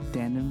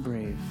Dan and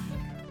Brave.